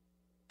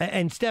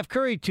 And Steph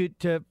Curry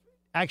to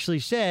actually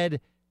said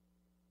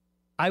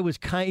he was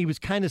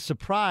kind of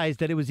surprised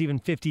that it was even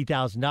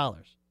 $50,000.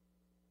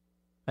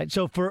 Right?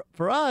 So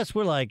for us,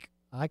 we're like,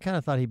 I kind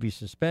of thought he'd be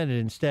suspended.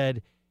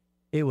 Instead,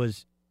 he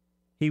was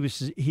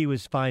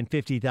fined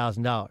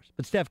 $50,000.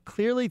 But Steph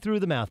clearly threw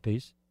the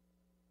mouthpiece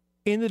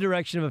in the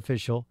direction of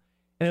official,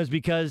 and it was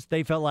because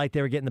they felt like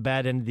they were getting the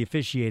bad end of the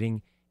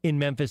officiating in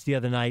Memphis the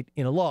other night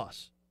in a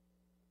loss.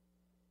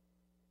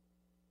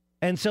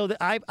 And so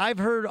I've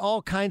heard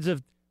all kinds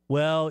of,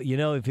 well,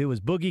 if it was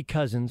Boogie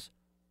Cousins,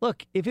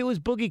 look, if it was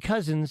Boogie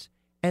Cousins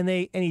and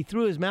he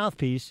threw his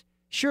mouthpiece,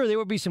 sure, there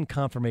would be some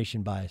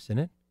confirmation bias in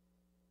it.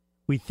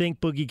 We think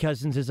Boogie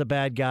Cousins is a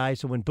bad guy,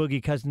 so when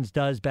Boogie Cousins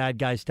does bad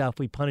guy stuff,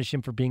 we punish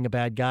him for being a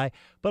bad guy.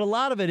 But a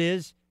lot of it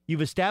is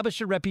you've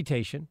established a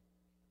reputation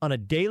on a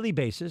daily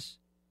basis,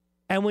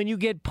 and when you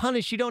get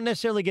punished, you don't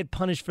necessarily get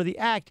punished for the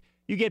act,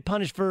 you get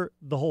punished for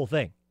the whole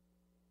thing.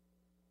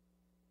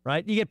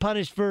 Right? You get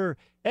punished for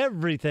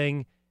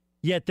everything,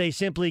 yet they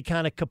simply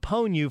kind of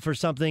capone you for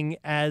something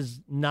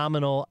as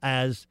nominal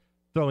as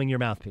throwing your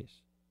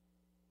mouthpiece.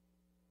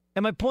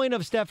 And my point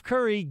of Steph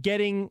Curry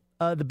getting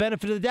the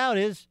benefit of the doubt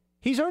is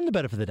he's earned the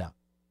benefit of the doubt.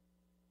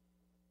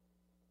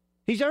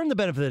 He's earned the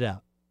benefit of the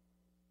doubt.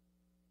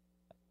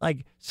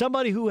 Like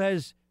somebody who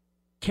has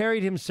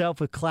carried himself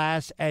with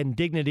class and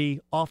dignity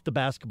off the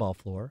basketball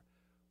floor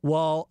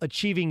while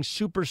achieving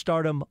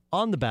superstardom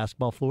on the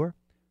basketball floor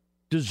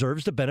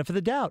deserves the benefit of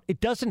the doubt. It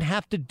doesn't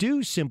have to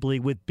do simply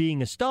with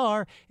being a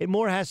star. It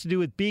more has to do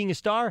with being a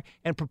star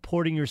and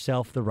purporting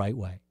yourself the right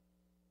way.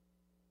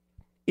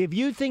 If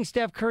you think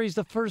Steph Curry's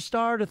the first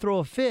star to throw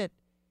a fit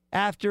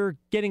after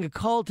getting a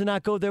call to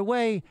not go their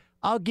way,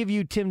 I'll give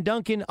you Tim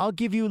Duncan. I'll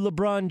give you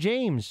LeBron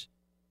James.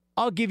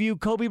 I'll give you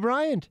Kobe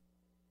Bryant.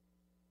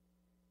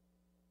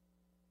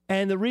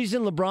 And the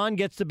reason LeBron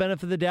gets the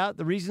benefit of the doubt,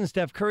 the reason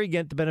Steph Curry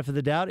gets the benefit of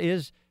the doubt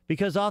is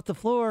because off the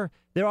floor,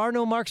 there are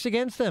no marks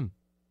against them.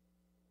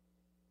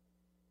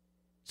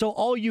 So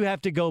all you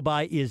have to go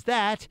by is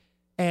that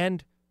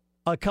and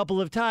a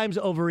couple of times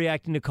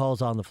overreacting to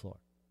calls on the floor.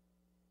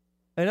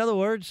 In other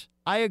words,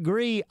 I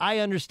agree, I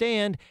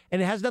understand,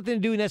 and it has nothing to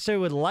do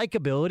necessarily with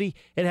likability.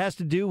 It has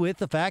to do with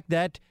the fact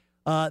that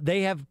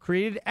they have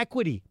created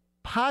equity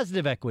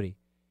positive equity.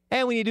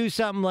 And when you do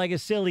something like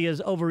as silly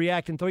as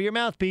overreact and throw your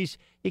mouthpiece,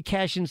 you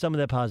cash in some of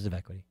that positive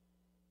equity.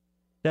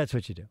 That's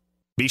what you do.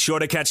 Be sure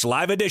to catch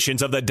live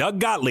editions of the Doug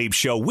Gottlieb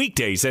Show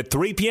weekdays at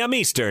 3 p.m.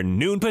 Eastern,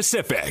 noon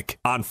Pacific,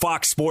 on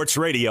Fox Sports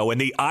Radio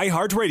and the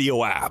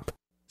iHeartRadio app.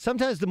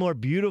 Sometimes the more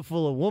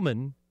beautiful a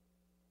woman,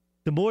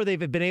 the more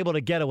they've been able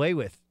to get away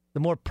with, the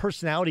more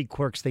personality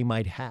quirks they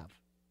might have.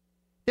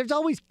 There's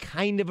always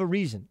kind of a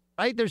reason,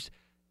 right?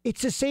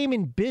 It's the same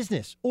in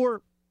business.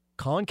 Or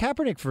Colin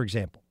Kaepernick, for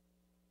example.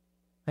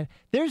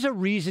 There's a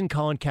reason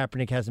Colin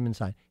Kaepernick hasn't been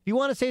signed. If you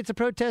want to say it's a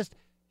protest,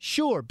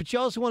 sure. But you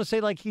also want to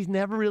say, like, he's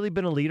never really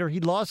been a leader. He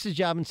lost his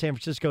job in San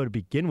Francisco to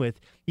begin with,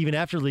 even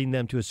after leading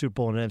them to a Super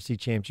Bowl and an NFC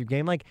Championship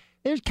game. Like,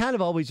 there's kind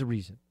of always a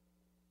reason.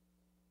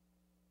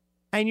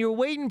 And you're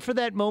waiting for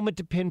that moment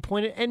to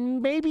pinpoint it,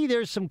 and maybe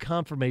there's some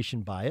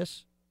confirmation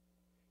bias.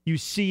 You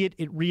see it,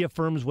 it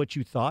reaffirms what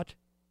you thought.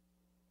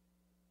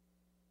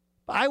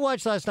 I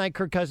watched last night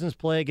Kirk Cousins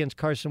play against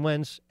Carson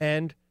Wentz,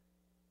 and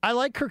I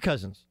like Kirk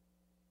Cousins.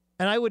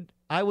 And I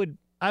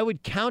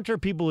would counter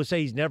people who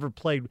say he's never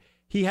played.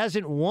 He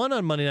hasn't won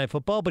on Monday Night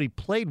Football, but he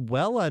played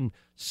well on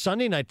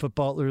Sunday Night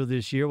Football earlier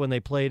this year when they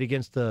played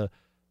against the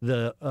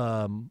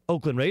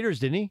Oakland Raiders,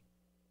 didn't he?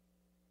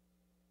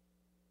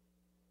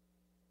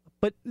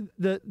 But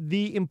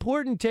the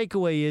important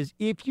takeaway is,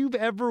 if you've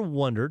ever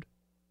wondered,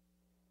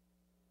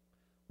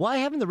 why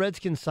haven't the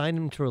Redskins signed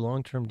him to a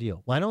long-term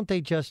deal? Why don't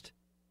they just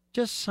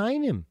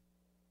sign him?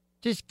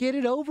 Just get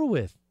it over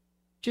with.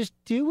 Just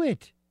do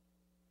it.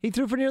 He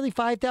threw for nearly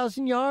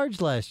 5,000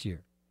 yards last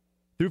year.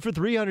 Threw for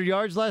 300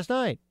 yards last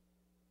night.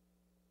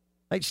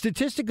 Like,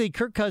 statistically,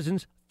 Kirk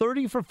Cousins,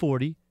 30 for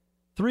 40,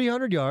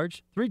 300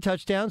 yards, 3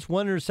 touchdowns,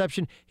 1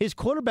 interception. His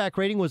quarterback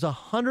rating was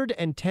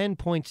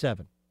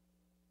 110.7.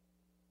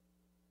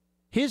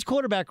 His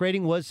quarterback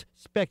rating was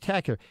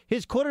spectacular.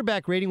 His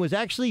quarterback rating was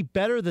actually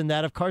better than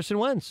that of Carson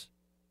Wentz.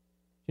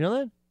 You know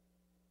that?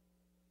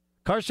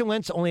 Carson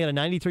Wentz only had a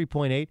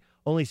 93.8,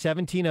 only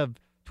 17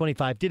 of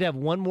 25. Did have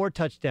 1 more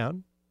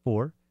touchdown,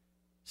 4.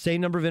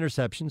 Same number of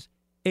interceptions,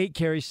 8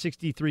 carries,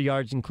 63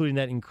 yards, including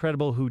that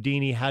incredible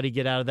Houdini, how'd he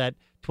get out of that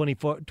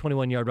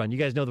 21-yard run. You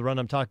guys know the run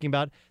I'm talking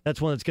about?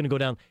 That's one that's going to go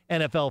down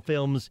NFL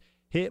films,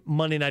 hit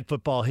Monday Night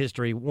Football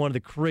history, one of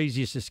the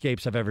craziest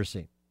escapes I've ever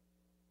seen.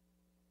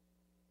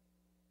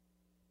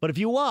 But if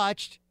you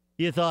watched,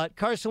 you thought,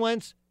 Carson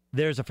Wentz,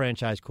 there's a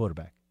franchise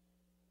quarterback.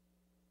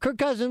 Kirk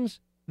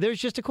Cousins, there's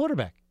just a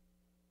quarterback.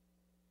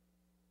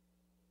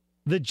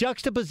 The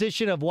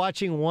juxtaposition of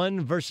watching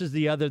one versus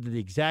the other at the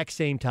exact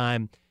same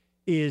time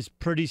is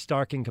pretty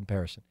stark in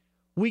comparison.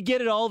 We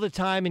get it all the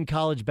time in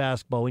college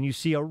basketball when you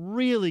see a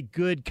really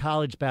good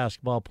college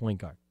basketball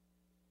point guard.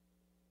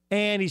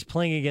 And he's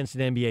playing against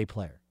an NBA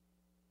player.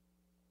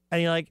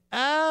 And you're like,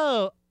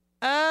 oh,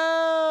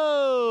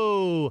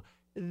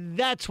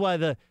 that's why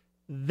the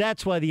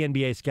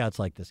NBA scouts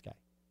like this guy.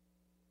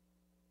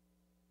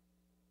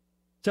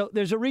 So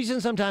there's a reason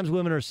sometimes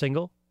women are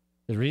single.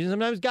 There's a reason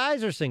sometimes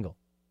guys are single.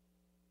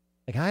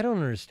 Like, I don't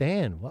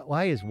understand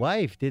why his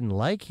wife didn't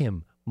like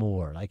him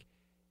more. Like,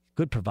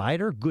 good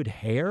provider, good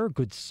hair,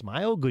 good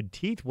smile, good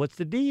teeth. What's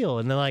the deal?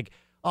 And then, like,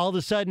 all of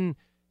a sudden,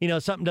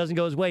 something doesn't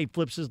go his way. He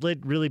flips his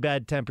lid, really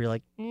bad temper. You're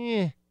like,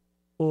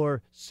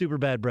 or super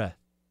bad breath.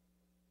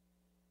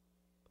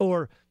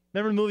 Or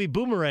remember the movie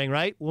Boomerang,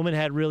 right? Woman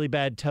had really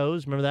bad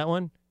toes. Remember that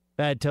one?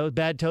 Bad toes.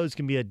 Bad toes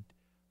can be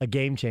a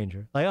game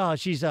changer. Like, oh,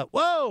 she's up.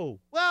 Whoa,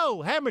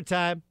 hammer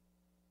time.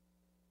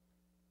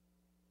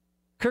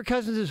 Kirk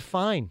Cousins is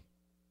fine.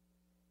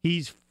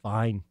 He's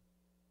fine.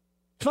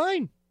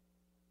 Fine.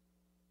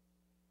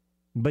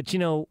 But,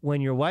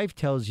 when your wife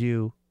tells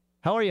you,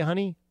 how are you,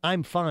 honey?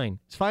 I'm fine.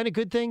 Is fine a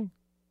good thing?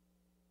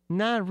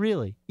 Not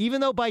really.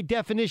 Even though by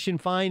definition,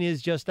 fine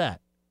is just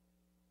that.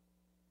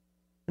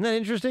 Isn't that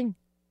interesting?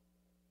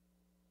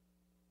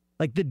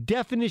 Like, the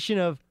definition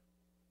of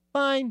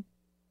fine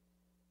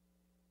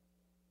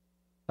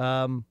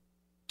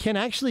can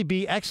actually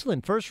be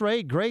excellent, first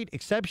rate, great,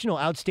 exceptional,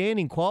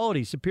 outstanding,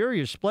 quality,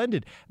 superior,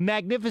 splendid,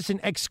 magnificent,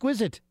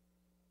 exquisite.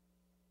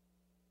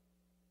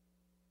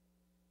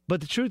 But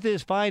the truth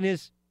is, fine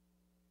is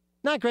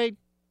not great,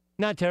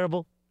 not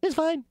terrible. It's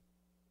fine.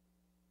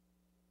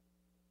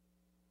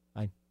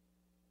 Fine.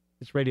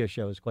 This radio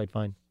show is quite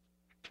fine.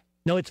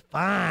 No, it's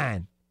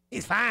fine.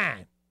 It's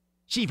fine.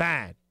 She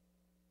fine.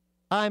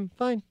 I'm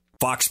fine.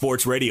 Fox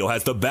Sports Radio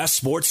has the best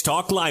sports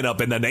talk lineup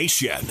in the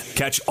nation.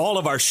 Catch all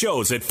of our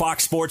shows at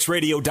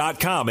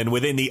foxsportsradio.com and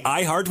within the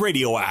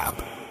iHeartRadio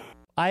app.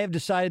 I have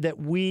decided that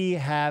we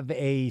have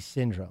a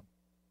syndrome.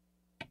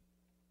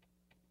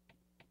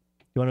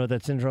 You want to know what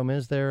that syndrome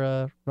is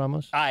there,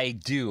 Ramos? I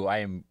do. I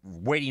am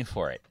waiting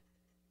for it.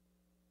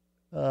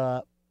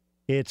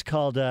 It's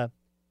called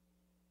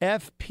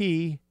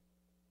FPTCS.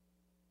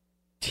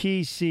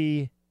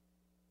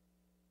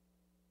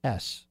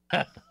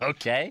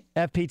 Okay.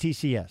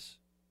 FPTCS.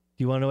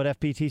 Do you want to know what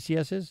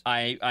FPTCS is?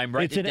 I'm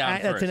writing it down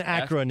first. That's an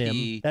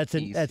acronym. That's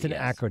an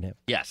acronym.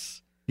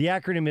 Yes. The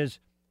acronym is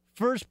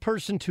First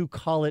Person to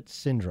Call It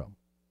Syndrome.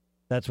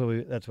 That's what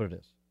it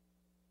is.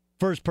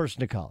 first person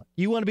to call it.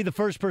 You want to be the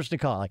first person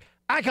to call it. Like,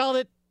 I called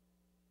it.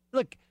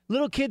 Look,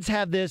 little kids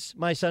have this.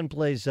 My son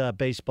plays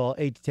baseball,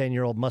 8 to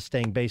 10-year-old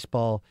Mustang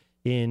baseball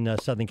in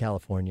Southern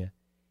California.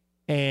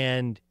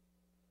 And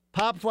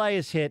pop fly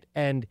is hit,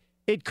 and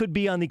it could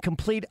be on the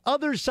complete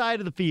other side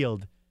of the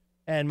field.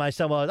 And my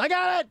son was, I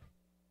got it!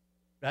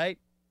 Right?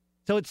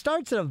 So it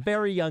starts at a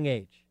very young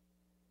age.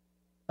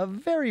 A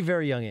very,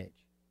 very young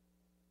age.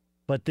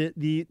 But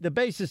the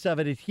basis of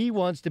it is he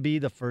wants to be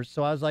the first.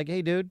 So I was like,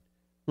 hey, dude,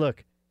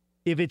 look,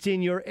 if it's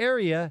in your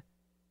area,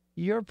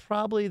 you're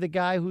probably the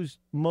guy who's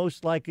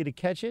most likely to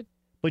catch it.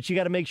 But you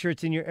got to make sure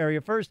it's in your area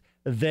first,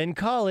 then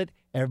call it.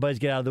 Everybody's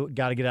got to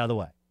get out of the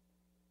way.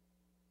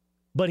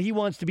 But he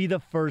wants to be the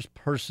first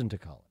person to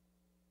call it,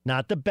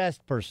 not the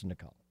best person to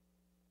call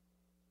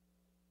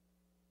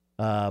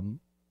it.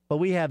 But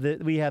we have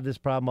this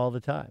problem all the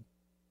time.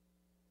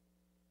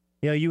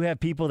 You know, you have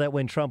people that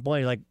when Trump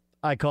won, like,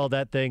 I called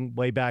that thing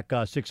way back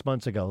 6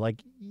 months ago.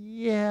 Like,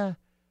 yeah,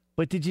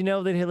 but did you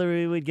know that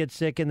Hillary would get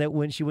sick and that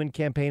when she wouldn't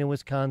campaign in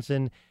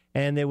Wisconsin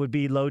and there would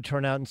be low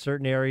turnout in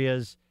certain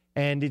areas?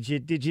 And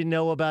did you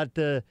know about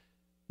the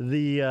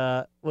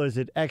what was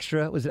it,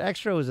 Extra? Was it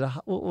Extra?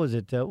 What was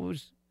it? What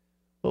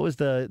was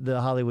the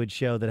Hollywood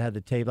show that had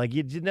the tape? Like,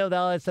 you did know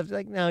all that stuff?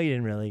 Like, no, you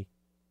didn't really.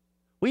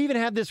 We even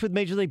have this with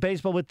Major League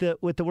Baseball with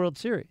the World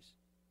Series.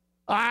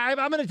 I'm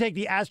going to take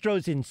the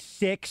Astros in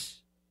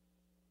 6.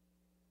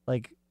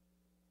 Like,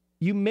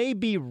 you may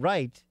be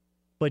right,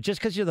 but just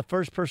because you're the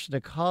first person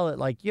to call it,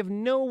 like, you have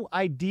no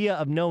idea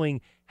of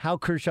knowing how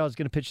Kershaw is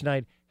going to pitch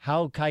tonight,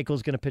 how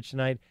Keuchel's going to pitch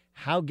tonight,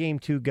 how Game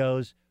 2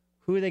 goes,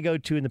 who they go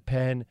to in the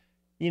pen.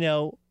 You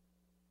know,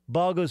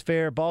 ball goes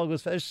fair, ball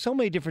goes fair. There's so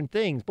many different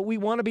things, but we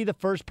want to be the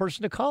first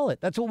person to call it.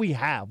 That's what we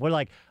have. We're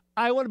like,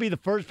 I want to be the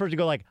first person to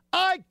go like,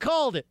 I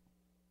called it.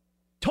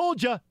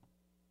 Told ya.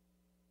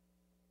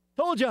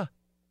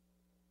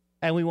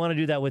 And we want to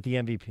do that with the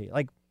MVP.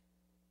 Like,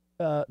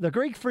 the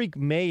Greek Freak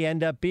may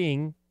end up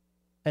being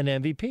an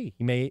MVP.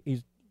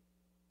 He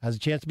has a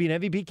chance to be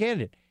an MVP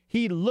candidate.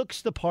 He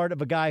looks the part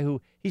of a guy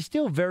who he's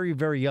still very,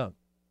 very young.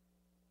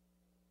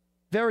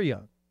 Very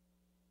young.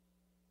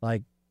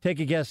 Like, take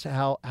a guess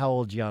how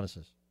old Giannis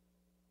is.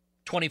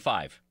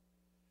 25.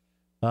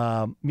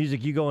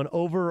 Music, you going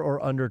over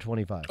or under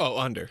 25? Oh,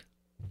 under.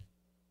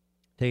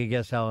 Take a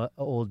guess how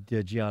old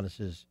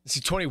Giannis is. Is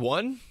he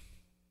 21?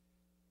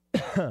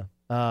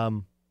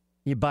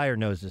 Buyer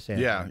knows this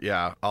answer.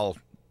 Yeah. I'll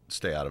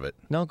stay out of it.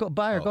 No,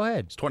 Buyer, go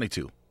ahead. It's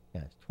 22.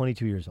 Yeah, he's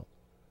 22 years old.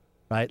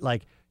 Right?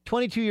 Like,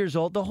 22 years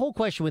old. The whole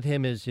question with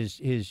him is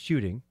his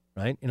shooting,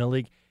 right, in a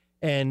league.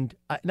 And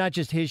not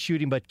just his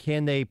shooting, but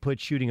can they put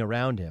shooting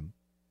around him?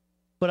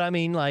 But, I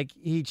mean, like,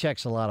 he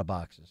checks a lot of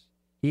boxes.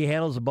 He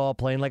handles the ball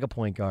playing like a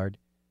point guard.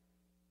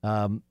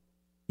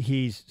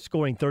 He's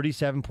scoring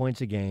 37 points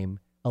a game,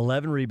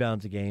 11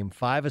 rebounds a game,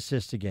 5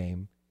 assists a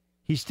game.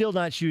 He's still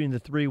not shooting the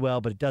three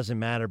well, but it doesn't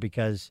matter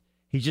because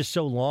he's just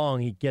so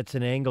long. He gets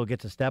an angle,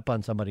 gets a step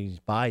on somebody, he's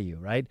by you,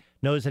 right?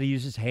 Knows how to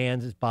use his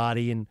hands, his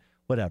body, and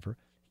whatever.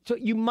 So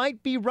you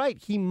might be right.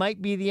 He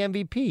might be the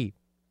MVP.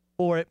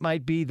 Or it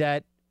might be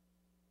that,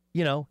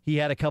 you know, he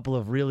had a couple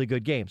of really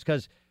good games.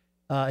 Because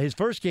his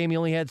first game, he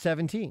only had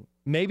 17.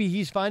 Maybe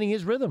he's finding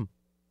his rhythm.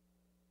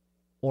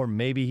 Or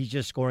maybe he's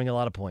just scoring a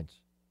lot of points.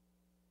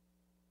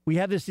 We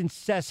have this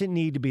incessant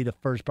need to be the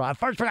first person.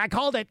 First, I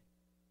called it.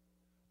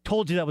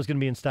 Told you that was going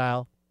to be in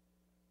style.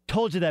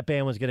 Told you that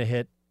band was going to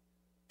hit.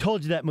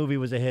 Told you that movie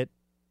was a hit.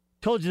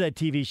 Told you that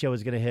TV show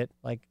was going to hit.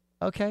 Like,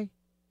 okay,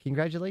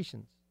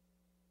 congratulations.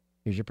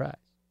 Here's your prize.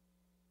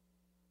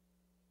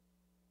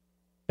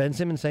 Ben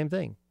Simmons, same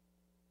thing.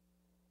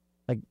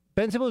 Like,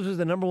 Ben Simmons was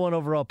the number 1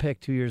 overall pick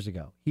 2 years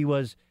ago.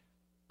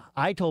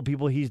 I told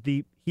people he's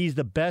the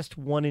best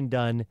one and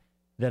done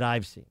that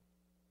I've seen.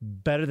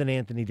 Better than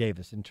Anthony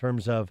Davis in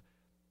terms of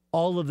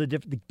all of the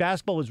different.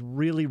 Basketball was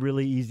really,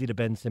 really easy to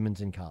Ben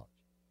Simmons in college.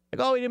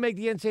 Like, oh, he didn't make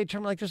the NCAA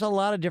tournament. Like, there's a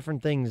lot of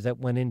different things that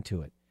went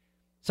into it.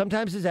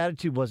 Sometimes his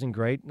attitude wasn't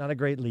great. Not a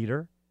great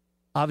leader.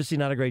 Obviously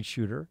not a great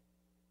shooter.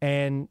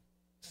 And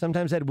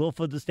sometimes had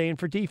willful disdain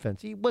for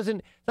defense. He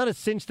wasn't, not a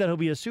cinch that he'll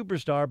be a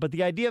superstar, but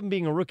the idea of him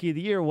being a rookie of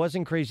the year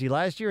wasn't crazy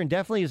last year and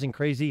definitely isn't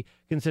crazy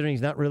considering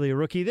he's not really a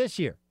rookie this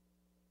year.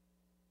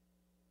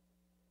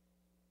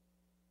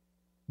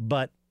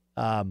 But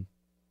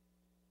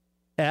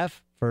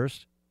F,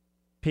 first.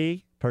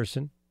 P,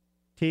 person.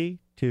 T,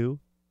 two.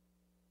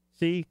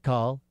 C,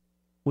 call.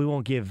 We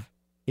won't give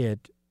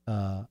it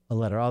a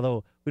letter,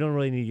 although we don't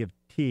really need to give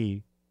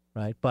T,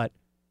 right? But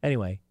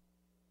anyway,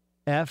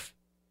 F,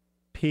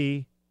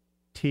 P,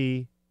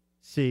 T,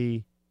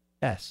 C,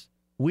 S.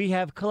 We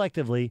have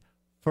collectively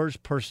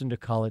first person to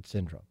call it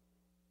syndrome.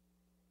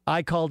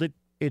 I called it,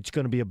 it's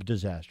going to be a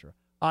disaster.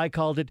 I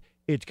called it,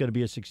 it's going to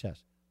be a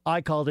success.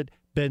 I called it,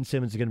 Ben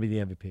Simmons is going to be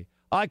the MVP.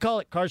 I call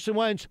it, Carson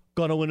Wentz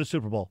going to win a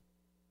Super Bowl.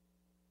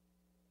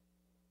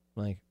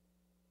 Like,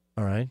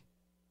 all right.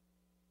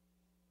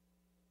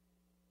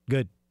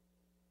 Good.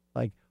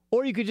 Like,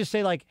 or you could just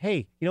say, like,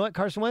 hey, you know what,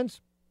 Carson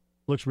Wentz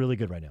looks really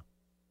good right now.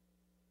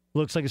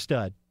 Looks like a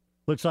stud.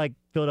 Looks like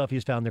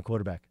Philadelphia's found their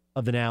quarterback.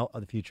 of the now,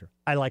 of the future.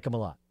 I like them a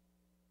lot.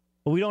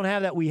 But we don't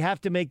have that. We have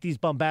to make these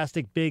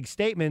bombastic, big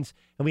statements,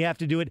 and we have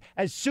to do it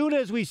as soon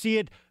as we see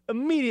it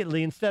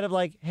immediately instead of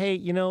like, hey,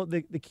 you know,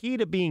 the key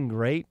to being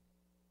great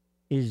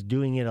is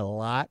doing it a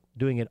lot,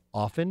 doing it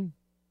often,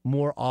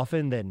 more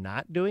often than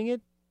not doing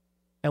it.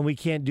 And we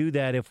can't do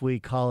that if we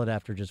call it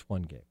after just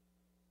one gig.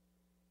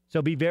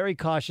 So be very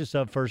cautious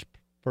of first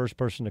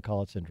person to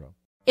call it syndrome.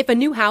 If a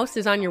new house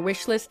is on your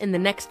wish list in the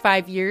next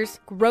 5 years,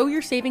 grow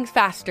your savings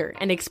faster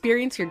and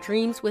experience your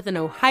dreams with an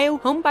Ohio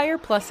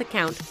Homebuyer Plus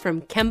account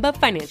from Kemba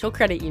Financial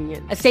Credit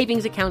Union. A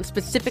savings account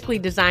specifically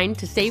designed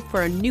to save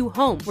for a new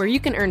home where you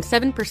can earn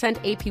 7%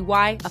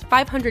 APY,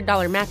 a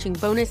 $500 matching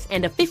bonus,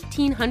 and a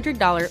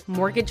 $1,500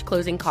 mortgage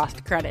closing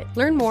cost credit.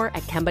 Learn more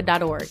at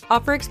Kemba.org.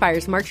 Offer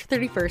expires March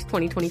 31st,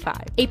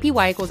 2025.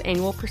 APY equals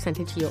annual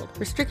percentage yield.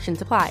 Restrictions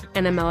apply.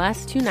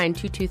 NMLS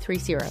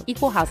 292230.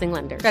 Equal housing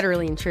lender.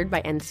 Federally insured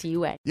by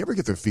NCUA. You ever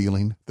get the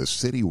feeling the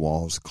city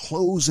walls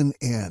closing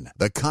in,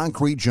 the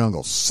concrete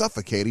jungle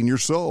suffocating your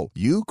soul?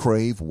 You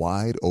crave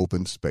wide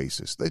open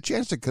spaces, the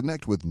chance to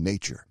connect with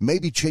nature,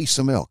 maybe chase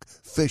some elk,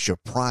 fish a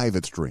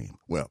private stream.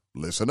 Well,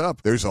 listen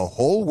up. There's a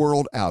whole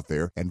world out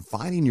there, and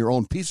finding your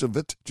own piece of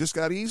it just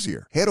got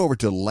easier. Head over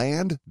to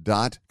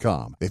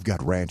land.com. They've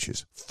got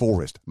ranches,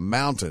 forest,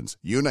 mountains,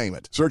 you name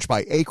it. Search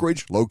by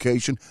acreage,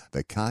 location,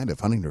 the kind of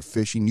hunting or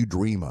fishing you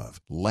dream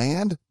of.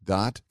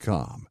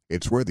 Land.com.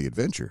 It's where the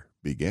adventure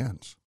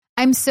begins.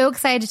 I'm so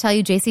excited to tell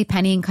you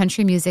JCPenney and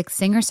country music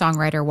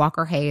singer-songwriter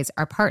Walker Hayes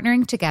are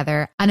partnering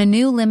together on a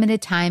new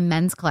limited-time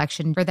men's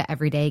collection for the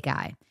everyday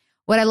guy.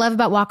 What I love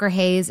about Walker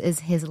Hayes is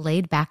his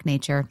laid-back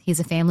nature. He's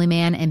a family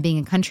man, and being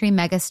a country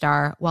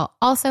megastar while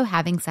also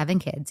having 7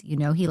 kids, you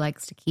know he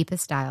likes to keep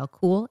his style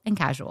cool and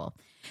casual.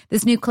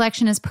 This new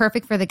collection is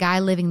perfect for the guy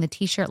living the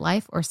t-shirt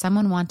life or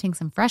someone wanting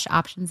some fresh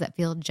options that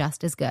feel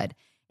just as good.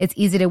 It's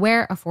easy to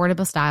wear,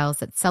 affordable styles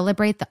that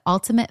celebrate the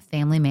ultimate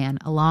family man,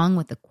 along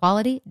with the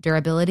quality,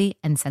 durability,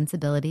 and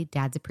sensibility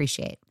dads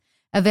appreciate.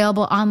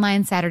 Available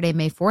online Saturday,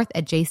 May 4th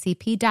at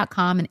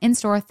jcp.com and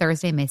in-store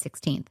Thursday, May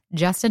 16th.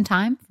 Just in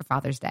time for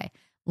Father's Day.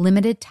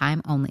 Limited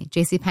time only.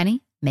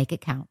 JCPenney, make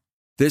it count.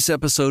 This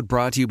episode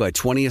brought to you by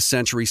 20th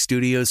Century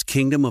Studios'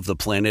 Kingdom of the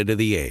Planet of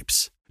the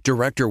Apes.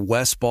 Director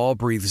Wes Ball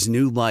breathes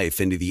new life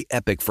into the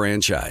epic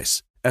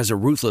franchise. As a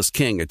ruthless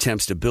king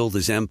attempts to build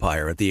his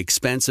empire at the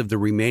expense of the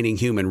remaining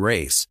human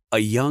race, a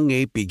young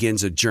ape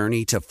begins a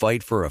journey to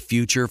fight for a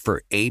future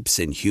for apes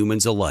and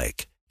humans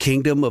alike.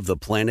 Kingdom of the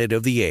Planet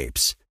of the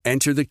Apes.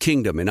 Enter the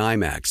kingdom in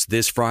IMAX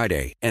this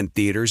Friday and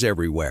theaters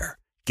everywhere.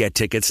 Get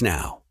tickets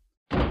now.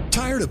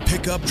 Tired of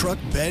pickup truck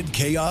bed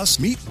chaos?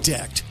 Meet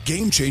Decked.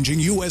 Game-changing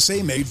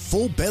USA-made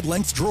full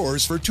bed-length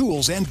drawers for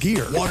tools and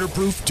gear.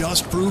 Waterproof,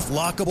 dust-proof,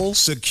 lockable,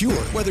 secure.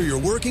 Whether you're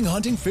working,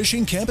 hunting,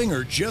 fishing, camping,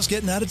 or just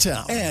getting out of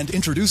town. And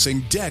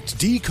introducing Decked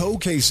Deco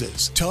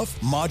cases. Tough,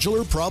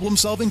 modular,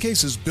 problem-solving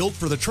cases built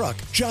for the truck,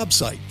 job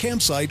site,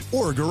 campsite,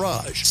 or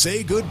garage.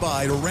 Say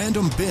goodbye to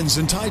random bins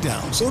and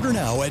tie-downs. Order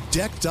now at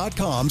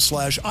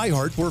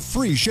decked.com/iHeart for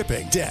free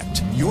shipping.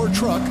 Decked. Your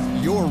truck,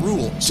 your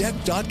rules.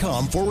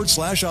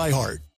 Decked.com/iHeart.